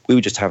 So we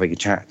were just having a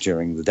chat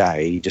during the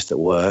day, just at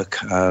work,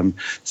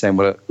 saying,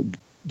 well,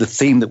 the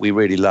theme that we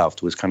really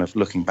loved was kind of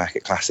looking back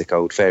at classic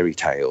old fairy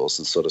tales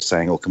and sort of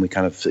saying, oh, can we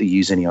kind of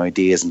use any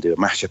ideas and do a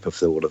mashup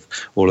of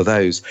all of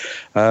those?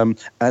 And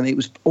it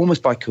was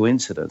almost by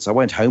coincidence. I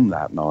went home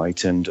that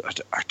night and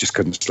I just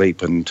couldn't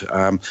sleep. And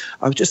I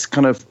was just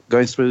kind of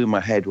going through in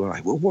my head, well,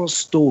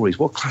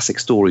 what classic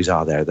stories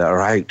are there that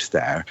are out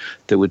there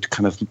that would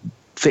kind of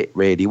fit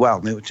really well?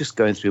 And they were just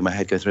going through my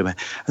head. And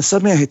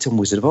suddenly I hit on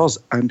Wizard of Oz,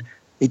 and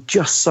it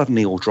just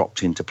suddenly all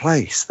dropped into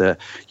place, that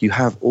you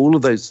have all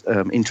of those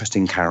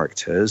interesting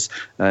characters,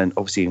 and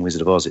obviously in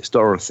Wizard of Oz it's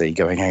Dorothy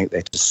going out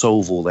there to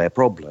solve all their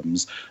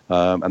problems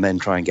and then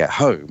try and get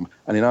home,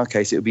 and in our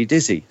case it would be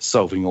Dizzy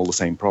solving all the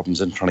same problems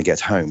and trying to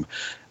get home.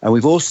 And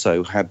we've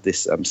also had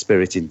this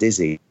spirit in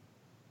Dizzy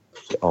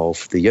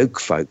of the Yoke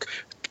folk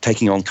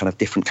taking on kind of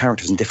different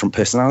characters and different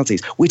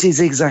personalities, which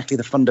is exactly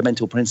the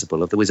fundamental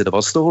principle of the Wizard of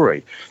Oz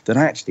story, that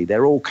actually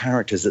they're all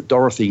characters that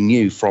Dorothy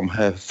knew from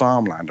her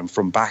farmland and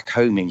from back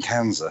home in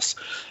Kansas,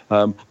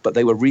 but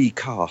they were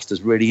recast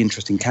as really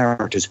interesting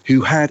characters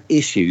who had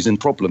issues and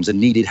problems and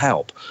needed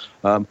help.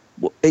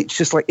 It's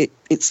just like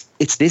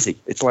it's Dizzy.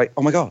 It's like,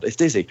 oh my God, it's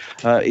Dizzy.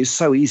 It's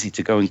so easy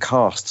to go and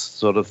cast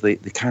sort of the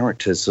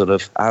characters sort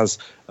of as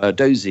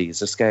Dozy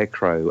as a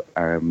scarecrow,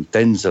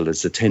 Denzel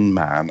as the Tin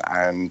Man,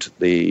 and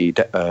the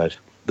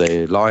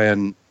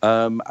lion,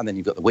 and then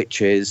you've got the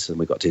witches, and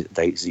we've got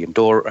Daisy and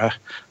Dora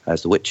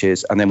as the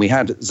witches, and then we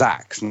had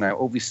Zax. Now,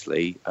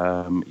 obviously,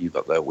 you've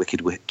got the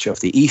Wicked Witch of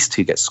the East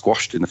who gets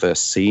squashed in the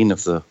first scene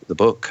of the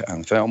book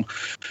and the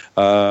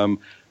film.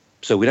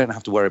 So we don't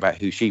have to worry about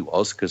who she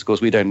was, because, of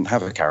course, we don't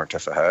have a character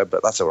for her,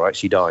 but that's all right.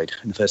 She died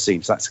in the first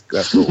scene, so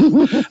that's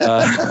cool.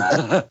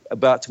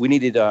 But we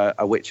needed a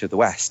Witch of the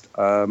West,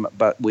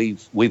 but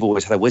we've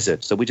always had a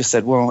wizard. So we just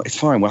said, well, it's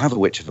fine, we'll have a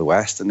Witch of the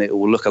West, and it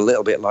will look a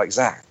little bit like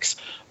Zax,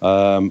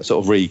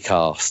 sort of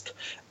recast.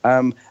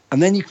 And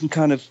then you can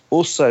kind of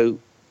also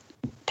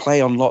play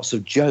on lots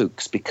of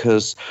jokes,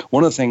 because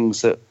one of the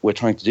things that we're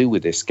trying to do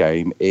with this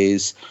game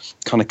is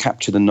kind of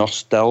capture the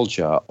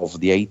nostalgia of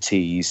the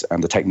 80s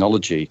and the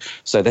technology.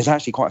 So there's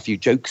actually quite a few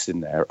jokes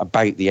in there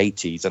about the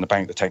 80s and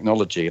about the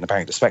technology and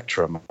about the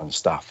Spectrum and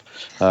stuff.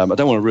 I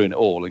don't want to ruin it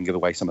all and give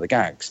away some of the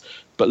gags,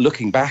 but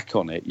looking back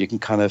on it, you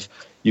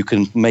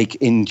can make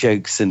in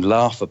jokes and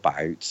laugh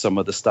about some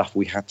of the stuff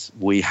we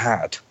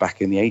had back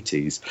in the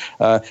 80s.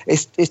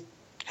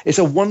 It's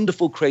a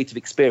wonderful creative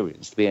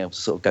experience to be able to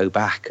sort of go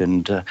back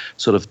and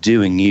sort of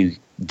do a new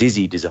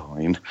Dizzy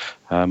design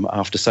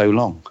after so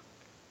long.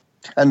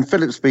 And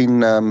Philip's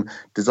been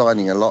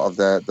designing a lot of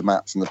the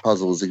maps and the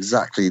puzzles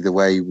exactly the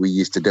way we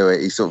used to do it.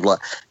 He's sort of like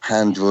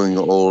hand drawing it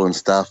all and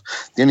stuff.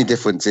 The only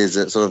difference is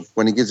that sort of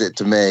when he gives it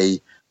to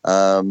me,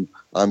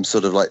 I'm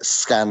sort of like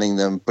scanning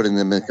them, putting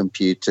them in a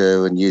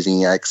computer and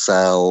using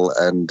Excel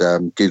and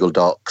Google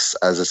Docs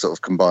as a sort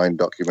of combined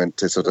document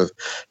to sort of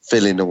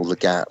fill in all the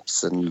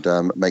gaps and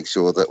make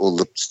sure that all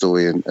the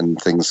story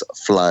and things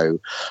flow.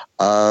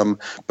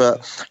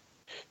 But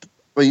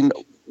I mean,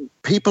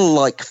 people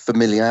like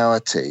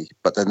familiarity,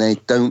 but then they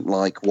don't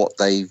like what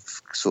they've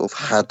sort of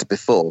had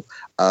before.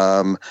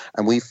 And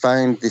we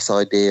found this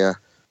idea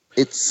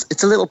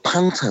it's a little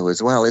panto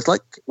as well. It's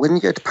like when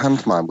you go to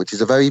pantomime, which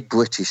is a very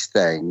British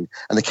thing,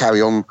 and the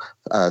Carry On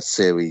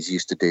series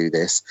used to do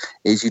this,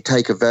 is you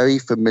take a very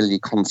familiar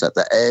concept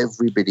that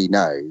everybody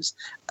knows,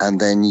 and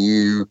then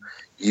you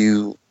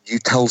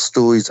tell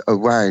stories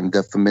around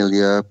the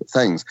familiar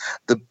things.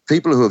 The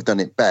people who have done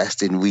it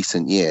best in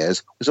recent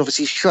years was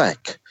obviously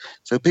Shrek.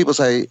 So people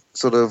say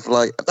sort of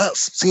like, that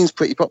seems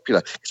pretty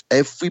popular.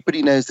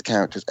 Everybody knows the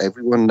characters,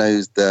 everyone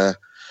knows the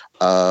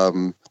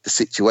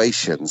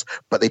situations,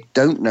 but they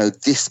don't know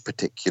this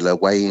particular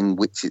way in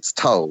which it's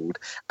told,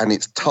 and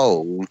it's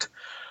told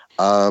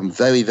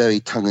very, very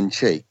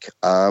tongue-in-cheek,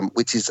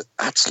 which is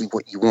actually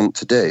what you want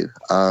to do.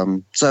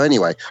 So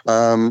anyway,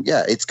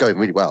 it's going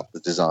really well, the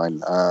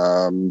design.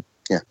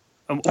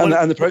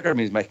 And the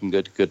programming is making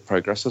good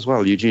progress as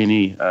well.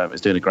 Eugenie is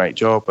doing a great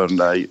job, and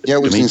we've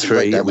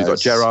got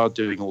Gerard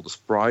doing all the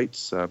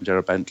sprites,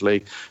 Gerard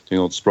Bentley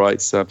doing all the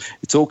sprites.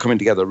 It's all coming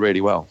together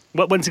really well.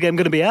 When's the game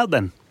going to be out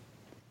then?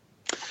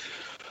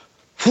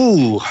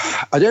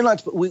 I don't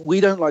like to. We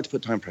don't like to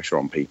put time pressure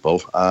on people.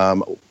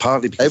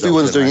 Partly because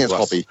everyone's doing it as a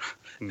hobby.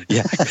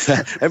 Yeah,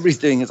 everybody's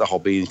doing it as a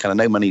hobby, and kind of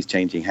no money's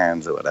changing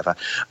hands or whatever.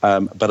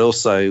 But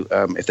also,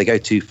 if they go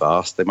too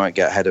fast, they might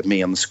get ahead of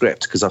me on the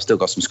script, because I've still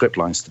got some script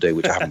lines to do,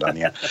 which I haven't done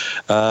yet.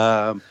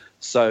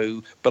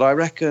 But I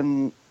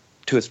reckon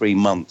 2 or 3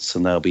 months,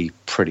 and they'll be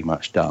pretty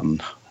much done.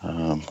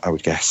 I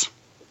would guess.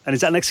 And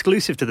is that an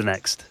exclusive to the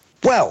Next?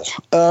 Well,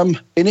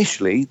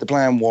 initially the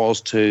plan was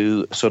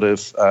to sort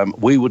of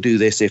we will do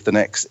this if the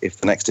next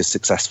is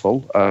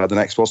successful. The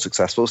Next was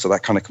successful, so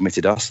that kind of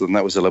committed us, and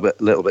that was a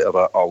little bit of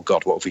a, oh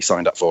God, what have we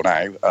signed up for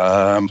now?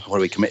 What have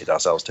we committed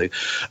ourselves to?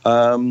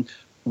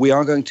 We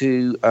are going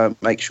to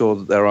make sure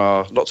that there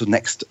are lots of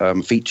Next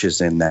features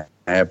in there.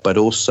 But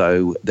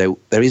also there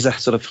is a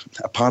sort of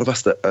a part of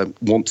us that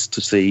wants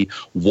to see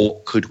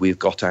what could we have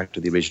got out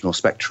of the original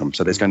Spectrum.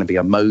 So there's going to be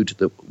a mode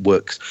that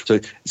works. So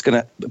it's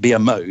going to be a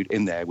mode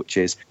in there which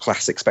is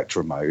classic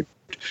Spectrum mode,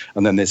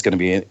 and then there's going to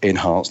be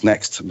enhanced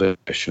Next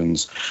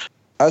versions.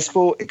 As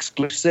for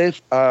exclusive,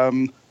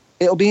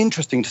 it'll be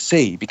interesting to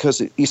see,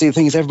 because you see the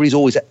thing is, everybody's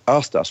always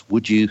asked us,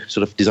 would you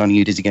sort of design a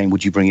new Dizzy game?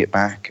 Would you bring it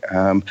back?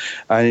 And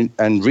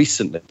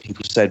recently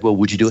people said, well,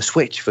 would you do a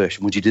Switch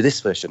version? Would you do this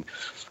version?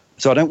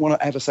 So I don't want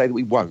to ever say that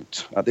we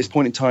won't. At this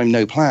point in time,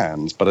 no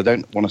plans, but I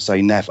don't want to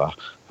say never.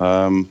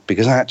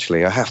 Because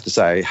actually, I have to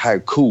say, how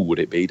cool would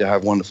it be to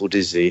have wonderful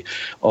Dizzy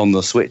on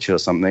the Switch or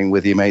something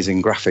with the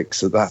amazing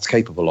graphics that that's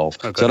capable of?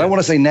 Okay. So I don't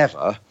want to say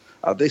never.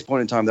 At this point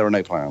in time, there are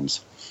no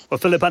plans. Well,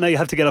 Philip, I know you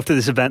have to get off to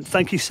this event.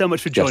 Thank you so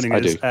much for joining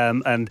us.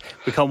 And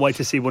we can't wait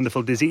to see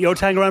wonderful Dizzy. You're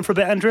to hang around for a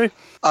bit, Andrew?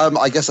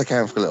 I guess I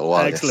can for a little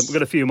while. Excellent. We've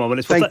got a few more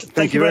minutes. Well,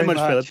 thank you very much,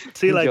 Philip.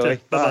 See you later.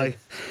 Bye-bye.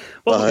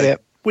 Well,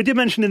 we did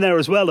mention in there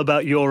as well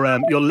about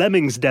your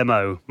Lemmings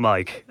demo,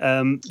 Mike.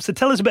 So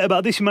tell us a bit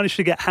about this. You managed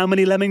to get how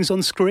many Lemmings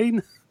on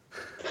screen?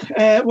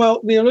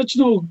 Well, the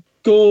original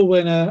goal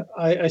when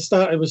I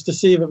started was to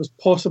see if it was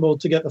possible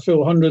to get the full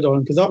 100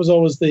 on, because that was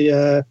always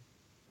the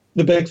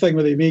big thing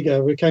with the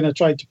Amiga. We kind of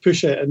tried to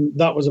push it, and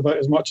that was about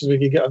as much as we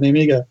could get on the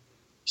Amiga.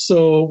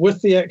 So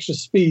with the extra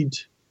speed,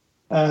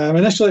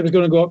 initially it was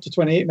going to go up to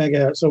 28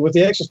 megahertz. So with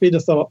the extra speed, I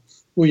thought,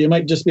 well, you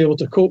might just be able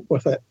to cope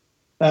with it.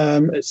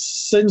 It's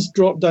since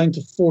dropped down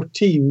to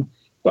 14,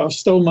 but I've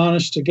still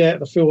managed to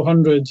get the full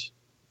 100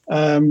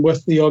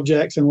 with the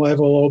objects and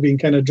level all being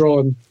kind of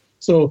drawn.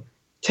 So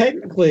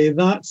technically,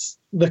 that's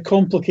the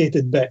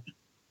complicated bit,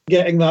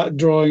 getting that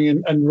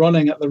drawing and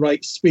running at the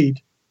right speed.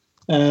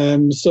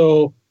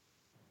 So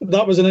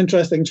that was an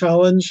interesting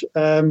challenge.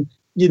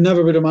 You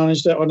never would have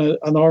managed it on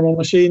a normal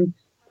machine.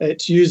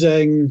 It's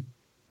using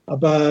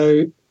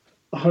about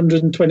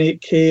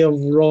 128K of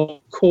raw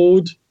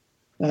code,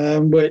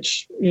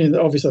 which,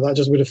 obviously that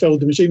just would have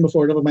filled the machine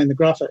before, never mind the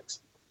graphics.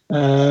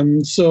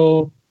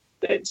 So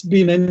it's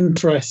been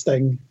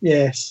interesting,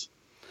 yes.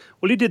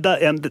 Well, you did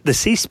that, the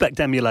C-Spec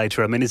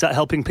emulator. I mean, is that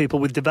helping people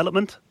with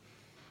development?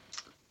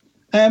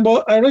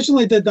 Well, I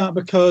originally did that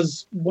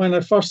because when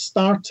I first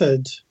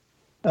started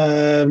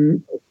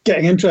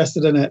getting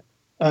interested in it,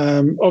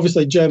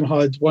 obviously Jim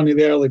had one of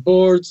the early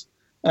boards.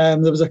 There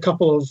was a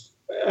couple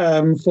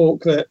of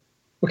folk that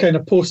were kind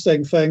of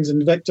posting things,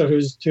 and Victor, who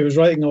was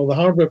writing all the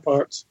hardware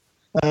parts,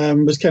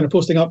 was kind of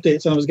posting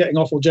updates, and I was getting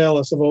awful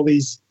jealous of all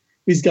these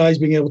guys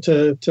being able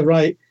to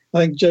write. I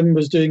think Jim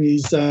was doing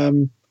his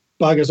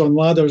Baggers on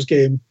Ladders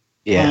game,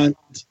 and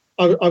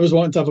I was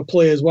wanting to have a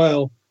play as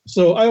well.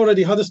 So I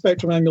already had a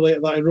Spectrum emulator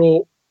that I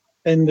wrote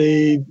in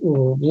the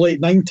late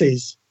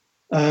 90s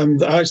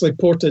that I actually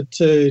ported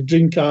to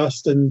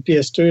Dreamcast and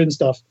PS2 and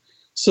stuff.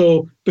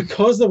 So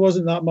because there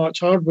wasn't that much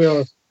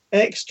hardware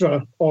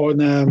extra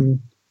on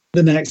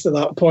the Next at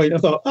that point, I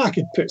thought I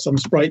could put some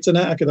sprites in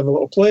it, I could have a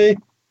little play.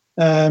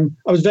 I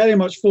was very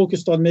much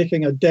focused on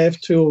making a dev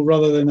tool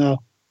rather than a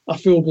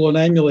full-blown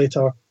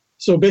emulator.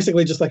 So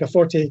basically just like a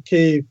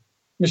 40K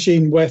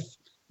machine with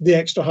the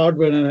extra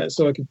hardware in it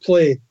so I could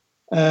play.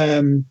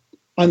 And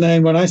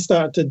then when I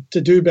started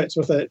to do bits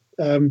with it,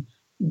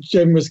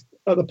 Jim was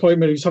at the point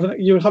where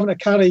you were having to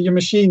carry your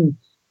machine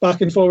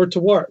back and forward to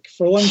work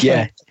for a long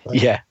time.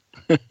 Yeah.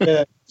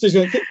 Yeah. So he's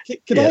going,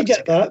 can I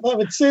get that? That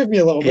would save me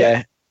a little bit.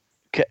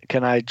 Yeah.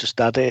 Can I just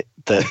add it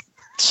that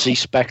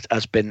C-Spect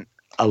has been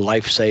a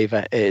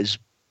lifesaver. It has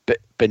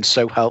been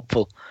so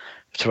helpful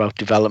throughout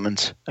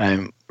development.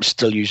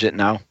 Still use it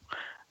now.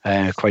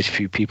 Quite a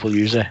few people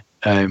use it.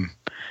 Like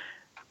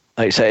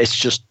I said, it's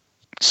just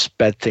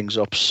sped things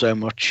up so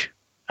much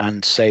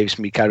and saves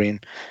me carrying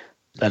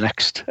the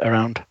next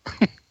around.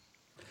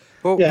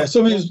 Yeah,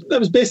 so that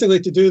was basically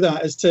to do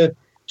that, is to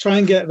try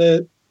and get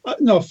the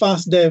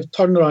fast dev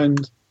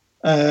turnaround.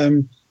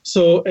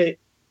 So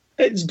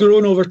it's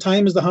grown over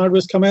time as the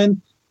hardware's come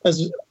in.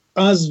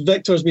 As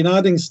Victor's been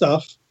adding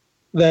stuff,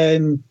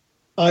 then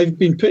I've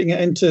been putting it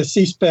into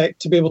C-Spec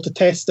to be able to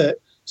test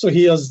it. So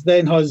he has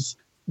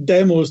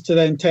demos to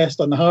then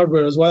test on the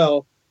hardware as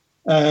well.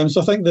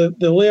 So I think the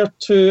layer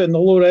 2 and the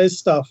low res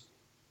stuff,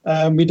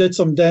 we did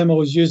some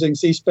demos using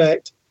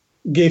C-Spec,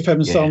 gave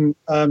him some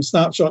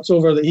snapshots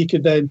over that he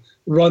could then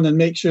run and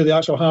make sure the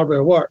actual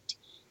hardware worked.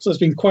 So it's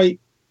been quite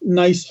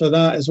nice for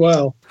that as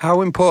well.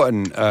 How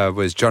important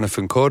was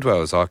Jonathan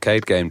Caldwell as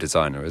arcade game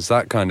designer? Has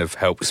that kind of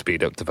helped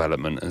speed up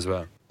development as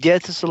well? Yeah,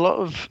 there's a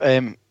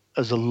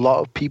lot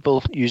of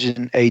people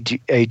using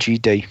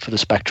AGD for the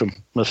Spectrum,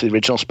 the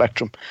original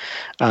Spectrum,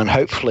 and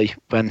hopefully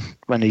when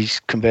he's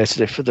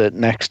converted it for the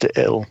next,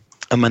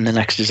 and when the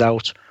next is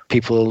out,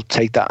 people will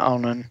take that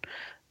on,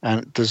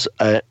 and there's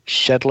a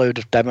shed load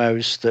of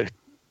demos that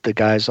the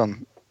guys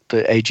on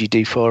the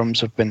AGD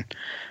forums have been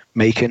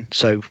making.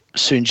 So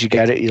as soon as you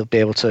get it, you'll be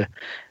able to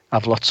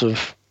have lots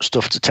of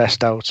stuff to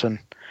test out and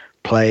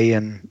play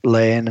and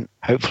learn, and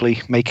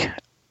hopefully make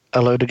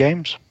a load of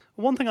games.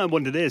 One thing I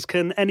wondered is,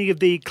 can any of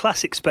the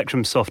classic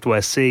Spectrum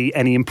software see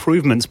any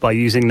improvements by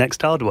using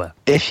Next hardware?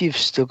 If you've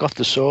still got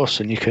the source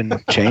and you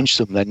can change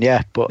them, then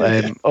yeah. But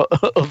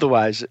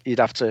otherwise, you'd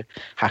have to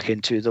hack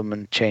into them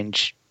and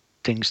change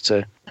things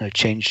to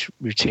change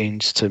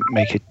routines to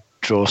make it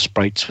draw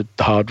sprites with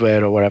the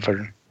hardware or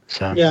whatever.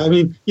 So yeah, I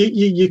mean,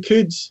 you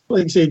could,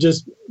 like say,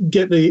 just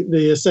get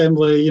the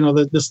assembly,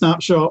 the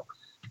snapshot,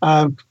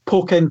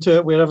 poke into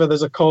it wherever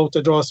there's a call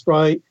to draw a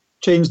sprite,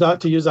 change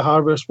that to use a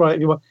hardware sprite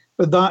if you want.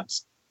 But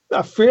that's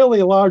a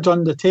fairly large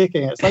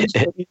undertaking. It sounds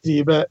quite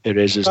easy, but it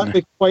is, isn't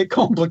that'd be quite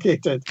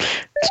complicated.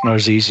 It's not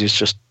as easy as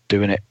just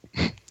doing it.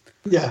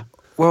 Yeah.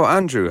 Well,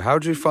 Andrew, how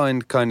do you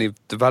find kind of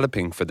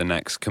developing for the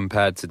Next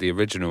compared to the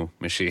original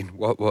machine?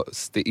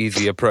 What's the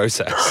easier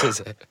process, is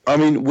it? I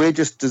mean, we're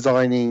just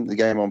designing the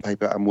game on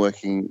paper and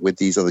working with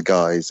these other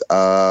guys,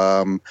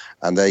 and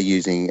they're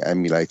using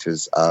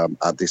emulators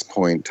at this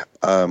point.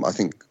 I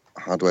think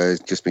hardware is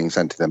just being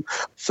sent to them.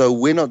 So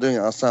we're not doing it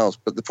ourselves.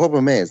 But the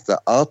problem is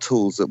that our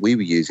tools that we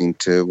were using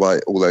to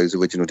write all those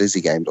original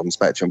Dizzy games on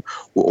Spectrum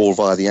were all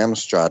via the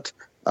Amstrad.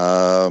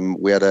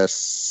 We had a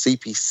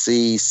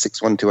CPC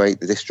 6128,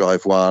 the disk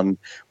drive one,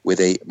 with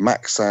a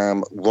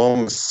Maxam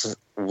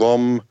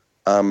ROM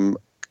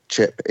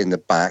chip in the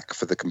back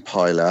for the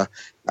compiler,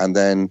 and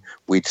then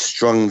we'd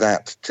strung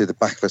that to the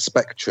back of a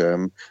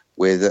Spectrum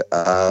with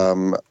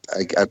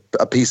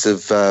a piece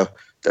of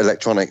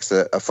electronics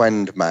that a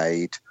friend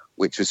made,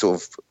 which was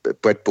sort of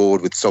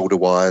breadboard with solder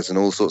wires and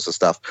all sorts of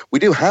stuff. We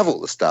do have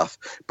all the stuff,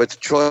 but to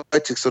try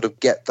to sort of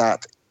get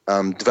that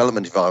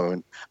development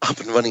environment up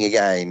and running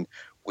again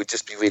would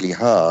just be really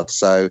hard.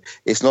 So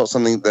it's not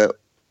something that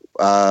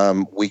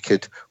we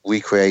could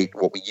recreate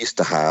what we used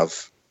to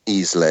have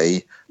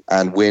easily,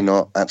 and we're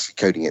not actually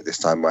coding it this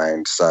time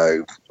around.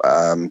 So,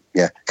 can't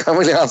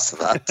really answer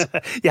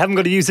that. You haven't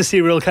got to use the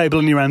serial cable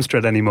in your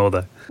Amstrad anymore,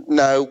 though?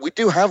 No, we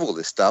do have all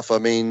this stuff. I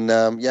mean,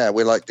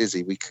 we're like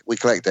Dizzy. We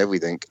collect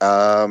everything.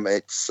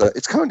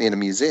 It's currently in a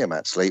museum,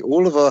 actually.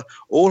 All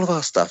of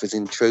our stuff is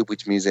in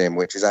Trowbridge Museum,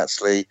 which is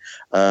actually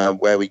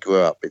where we grew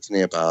up. It's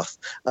near Bath,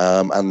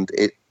 and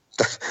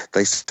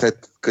they said,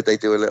 could they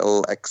do a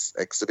little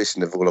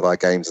exhibition of all of our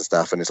games and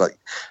stuff? And it's like,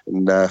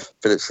 and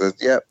Philip said,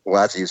 yeah.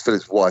 Well, actually, it's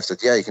Philip's wife said,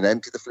 yeah, you can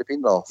empty the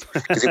flipping lot.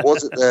 Because it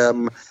was at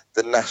the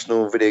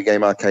National Video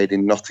Game Arcade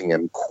in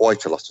Nottingham,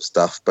 quite a lot of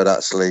stuff, but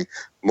actually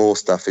more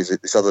stuff is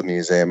at this other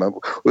museum.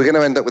 We're going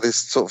to end up with this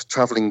sort of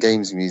travelling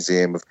games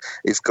museum.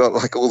 It's got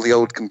like all the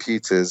old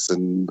computers,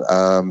 and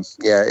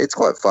it's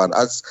quite fun.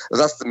 As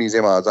that's the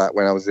museum I was at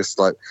when I was just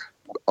like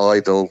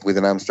idle with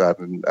an Amstrad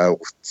and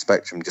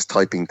Spectrum, just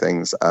typing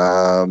things.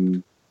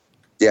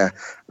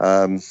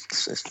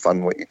 It's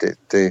fun what you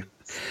do.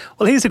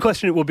 Well, here's a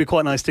question it would be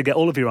quite nice to get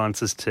all of your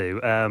answers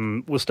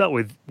to. We'll start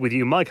with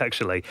you, Mike,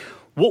 actually.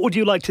 What would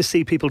you like to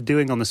see people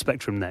doing on the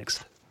Spectrum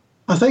next?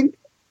 I think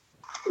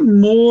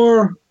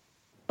more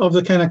of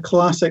the kind of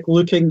classic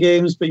looking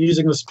games, but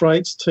using the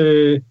sprites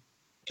to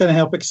kind of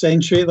help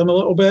accentuate them a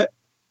little bit.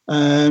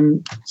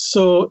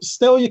 So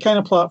still your kind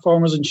of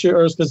platformers and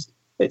shooters, because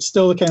it's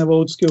still the kind of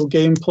old school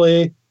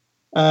gameplay.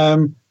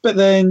 But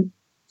then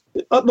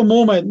at the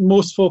moment,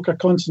 most folk are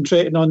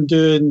concentrating on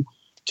doing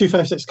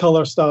 256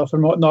 colour stuff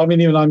and whatnot. I mean,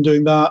 even I'm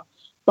doing that.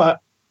 But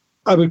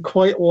I would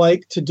quite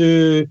like to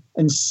do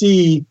and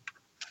see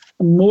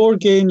more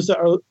games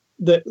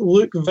that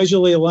look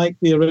visually like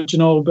the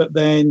original, but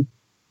then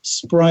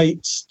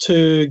sprites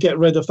to get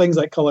rid of things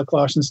like colour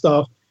clash and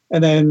stuff,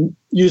 and then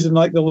using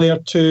like the layer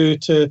 2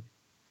 to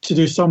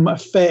do some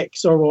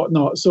effects or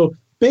whatnot. So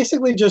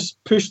basically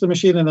just push the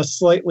machine in a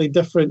slightly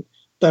different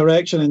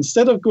direction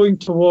instead of going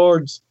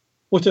towards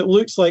what it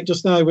looks like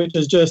just now, which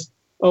is just,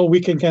 oh, we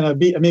can kind of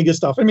beat Amiga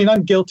stuff. I mean,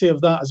 I'm guilty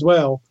of that as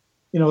well.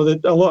 You know,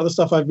 a lot of the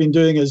stuff I've been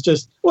doing is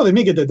just, well, the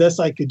Amiga did this,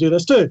 I could do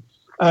this too.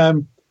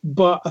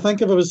 But I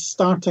think if I was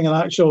starting an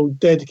actual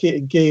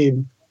dedicated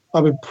game, I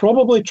would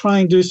probably try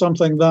and do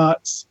something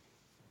that's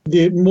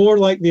more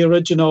like the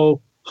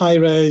original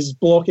high-res,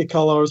 blocky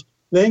colours,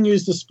 then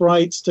use the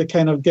sprites to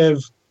kind of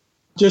give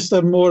just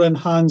a more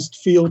enhanced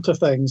feel to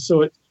things.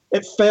 So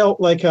it felt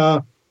like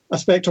a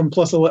Spectrum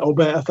plus a little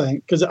bit, I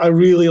think, because I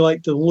really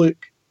like the look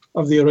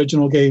of the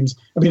original games.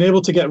 And being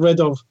able to get rid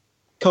of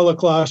color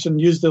clash and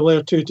use the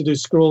layer 2 to do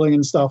scrolling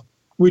and stuff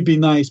would be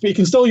nice. But you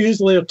can still use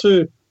layer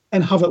 2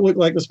 and have it look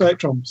like the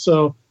Spectrum.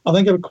 So I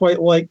think I would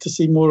quite like to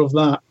see more of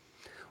that.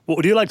 What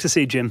would you like to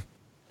see, Jim?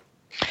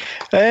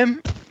 Yeah,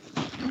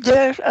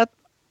 I'd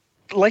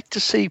like to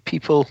see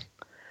people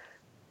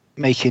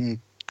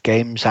making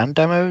games and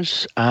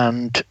demos,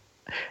 and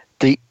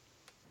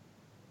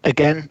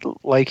again,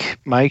 like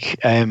Mike,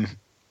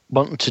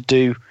 wanting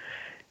to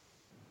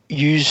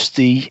use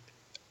the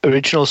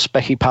original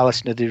Specky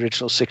palette into the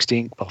original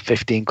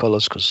 15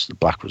 colours, because the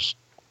black was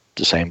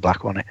the same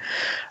black on it.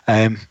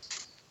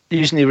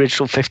 Using the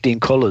original 15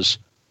 colours,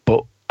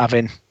 but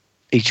having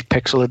each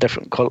pixel a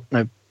different colour.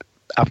 No,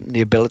 having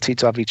the ability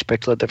to have each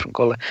pixel a different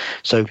colour.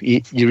 So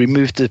you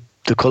remove the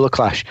colour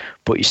clash,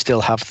 but you still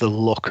have the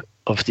look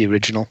of the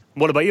original.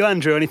 What about you,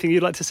 Andrew? Anything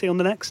you'd like to see on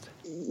the next?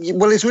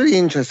 Well, it's really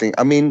interesting.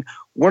 I mean,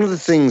 one of the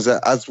things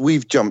that as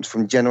we've jumped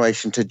from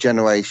generation to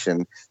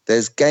generation,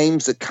 there's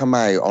games that come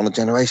out on a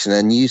generation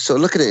and you sort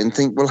of look at it and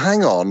think, well,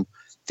 hang on,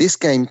 this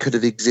game could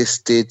have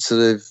existed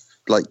sort of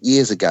like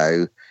years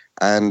ago,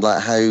 and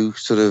like how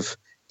sort of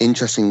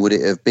interesting would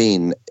it have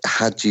been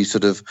had you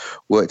sort of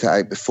worked it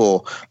out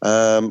before?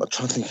 I'm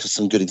trying to think of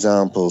some good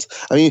examples.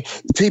 I mean,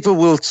 people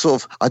will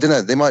sort of, I don't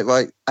know, they might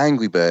write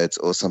Angry Birds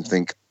or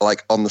something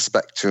like on the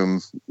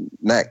Spectrum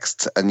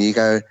Next, and you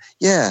go,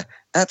 yeah,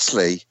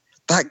 actually,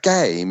 that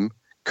game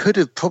could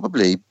have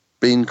probably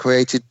been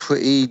created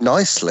pretty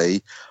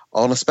nicely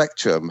on a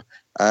Spectrum.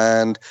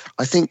 And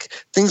I think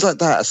things like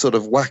that are sort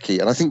of wacky,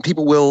 and I think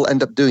people will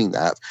end up doing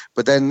that,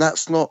 but then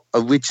that's not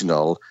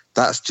original.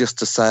 That's just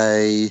to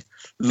say,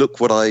 look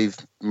what I've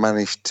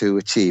managed to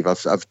achieve.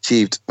 I've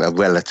achieved a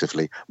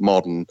relatively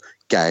modern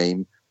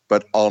game,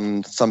 but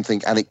on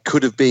something, and it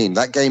could have been,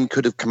 that game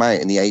could have come out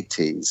in the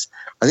 80s.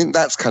 I think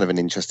that's kind of an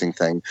interesting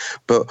thing.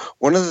 But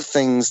one of the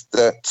things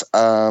that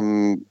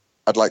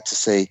I'd like to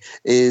see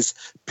is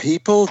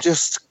people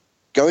just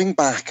going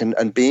back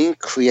and being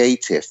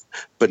creative,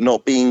 but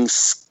not being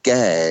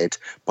scared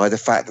by the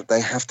fact that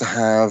they have to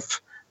have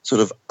sort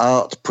of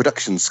art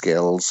production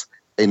skills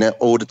in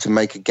order to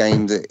make a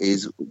game that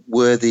is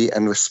worthy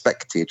and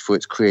respected for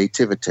its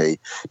creativity,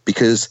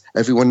 because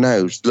everyone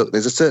knows, look,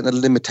 there's a certain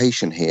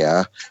limitation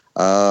here.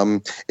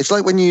 It's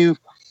like when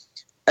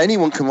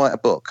anyone can write a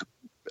book,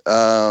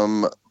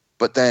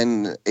 but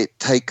then it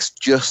takes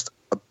just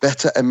a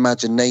better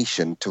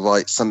imagination to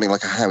write something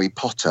like a Harry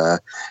Potter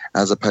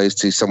as opposed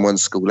to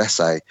someone's school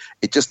essay.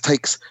 It just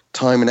takes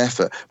time and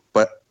effort,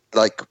 but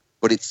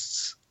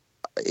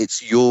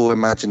it's your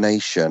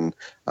imagination.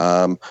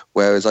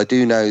 Whereas I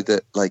do know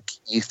that, like,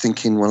 you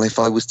thinking, well, if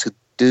I was to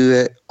do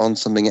it on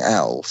something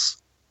else,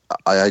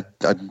 I'd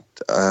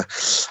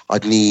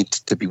need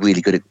to be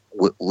really good at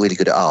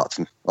art,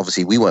 and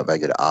obviously we weren't very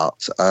good at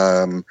art.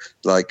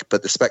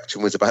 But the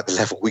Spectrum was about the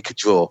level we could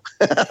draw.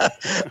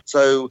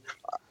 So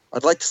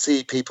I'd like to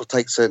see people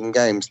take certain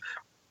games.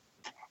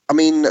 I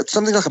mean,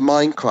 something like a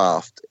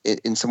Minecraft,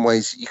 in some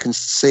ways, you can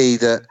see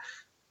that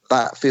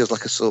feels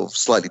like a sort of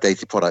slightly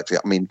dated product.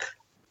 I mean,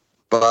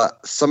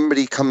 but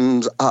somebody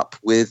comes up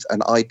with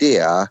an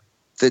idea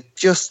that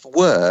just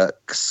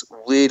works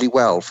really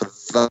well for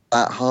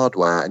that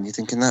hardware, and you're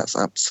thinking that's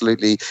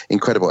absolutely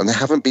incredible. And they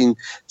haven't been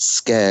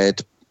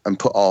scared and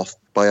put off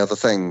by other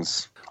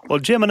things. Well,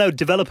 Jim, I know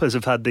developers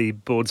have had the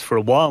boards for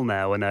a while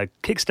now, and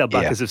Kickstarter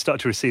backers have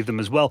started to receive them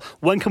as well.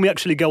 When can we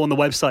actually go on the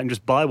website and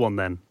just buy one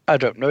then? I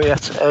don't know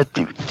yet. It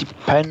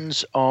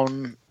depends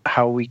on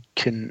how we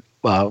can,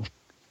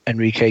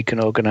 Enrique can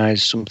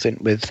organise something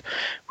with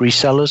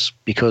resellers,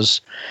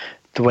 because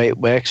the way it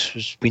works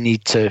is we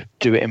need to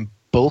do it in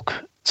bulk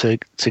to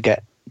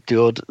get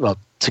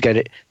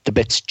the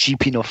bits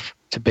cheap enough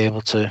to be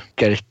able to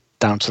get it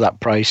down to that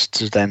price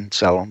to then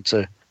sell on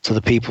to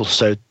the people.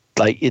 So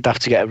you'd have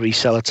to get a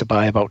reseller to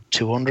buy about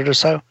 200 or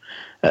so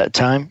at a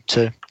time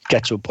to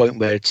get to a point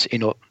where it's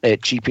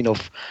cheap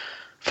enough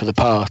for the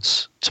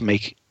parts to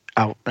make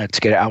out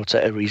to get it out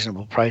at a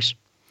reasonable price.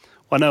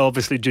 I know,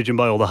 obviously, judging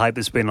by all the hype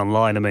that's been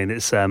online, I mean,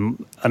 it's I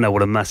know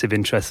what a massive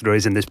interest there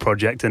is in this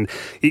project, and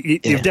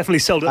you've definitely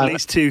sold at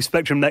least 2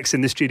 Spectrum Next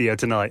in the studio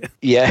tonight.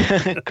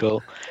 Yeah,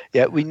 cool.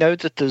 Yeah, we know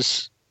that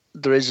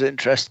there is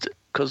interest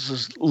because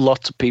there's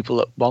lots of people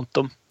that want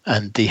them,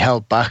 and they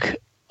held back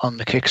on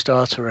the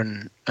Kickstarter,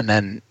 and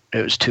then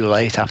it was too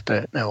late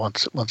after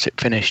once it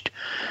finished.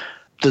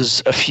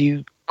 There's a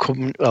few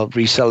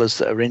resellers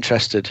that are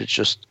interested. It's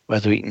just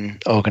whether we can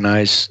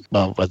organise,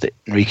 whether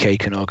Enrique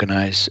can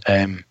organise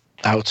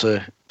how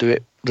to do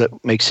it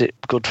that makes it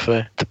good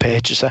for the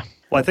purchaser.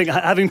 Well, I think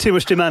having too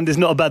much demand is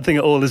not a bad thing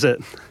at all, is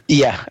it?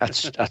 Yeah,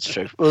 that's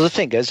true. Well, the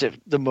thing is,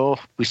 the more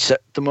we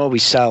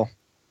sell,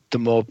 the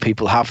more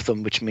people have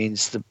them, which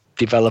means the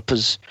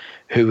developers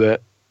who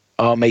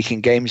are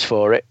making games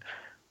for it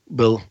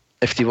will,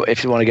 if they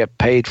want to get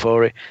paid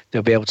for it,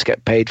 they'll be able to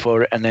get paid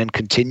for it and then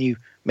continue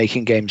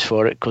making games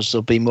for it because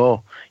there'll be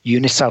more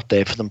units out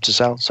there for them to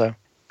sell. So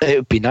it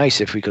would be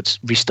nice if we could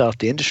restart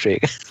the industry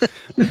again.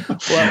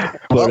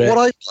 What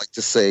I'd like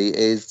to see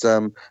is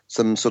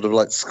some sort of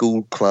like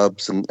school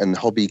clubs and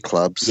hobby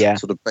clubs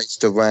sort of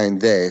based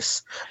around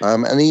this,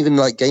 and even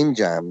like game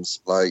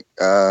jams. Like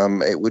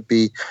it would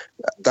be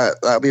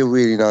that'd be a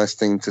really nice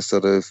thing to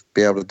sort of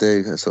be able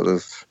to do, a sort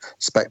of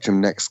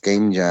Spectrum Next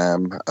game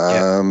jam.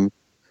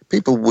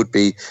 People would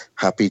be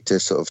happy to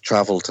sort of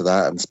travel to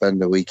that and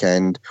spend a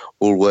weekend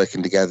all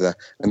working together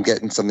and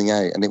getting something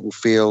out, and it will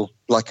feel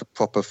like a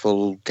proper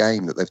full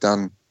game that they've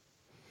done.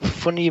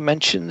 Funny you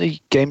mentioned the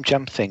game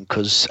jam thing,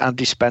 because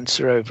Andy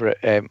Spencer over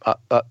at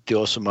the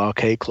Awesome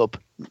Arcade Club,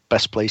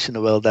 best place in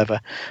the world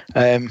ever,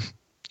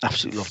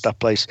 absolutely love that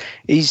place.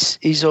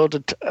 He's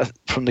ordered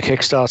from the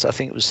Kickstarter, I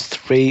think it was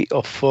 3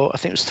 or 4, I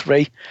think it was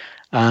 3,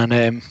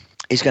 and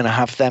he's going to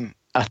have them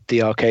at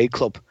the arcade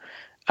club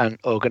and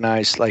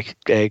organise like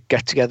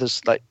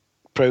get-togethers, like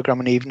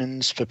programming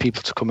evenings for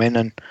people to come in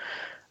and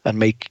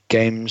make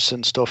games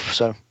and stuff.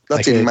 So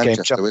that's like in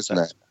Manchester, isn't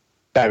it?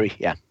 Bury,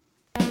 yeah.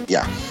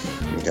 Yeah.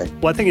 Okay.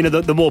 Well, I think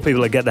the more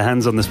people that get their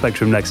hands on the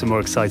Spectrum Next, the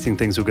more exciting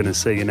things we're going to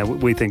see.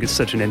 We think it's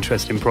such an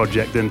interesting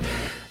project, and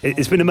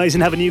it's been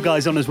amazing having you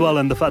guys on as well,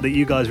 and the fact that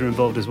you guys are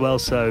involved as well.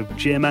 So,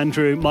 Jim,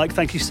 Andrew, Mike,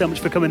 thank you so much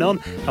for coming on,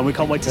 and we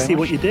can't wait to see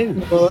what you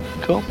do.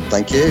 Cool.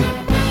 Thank you.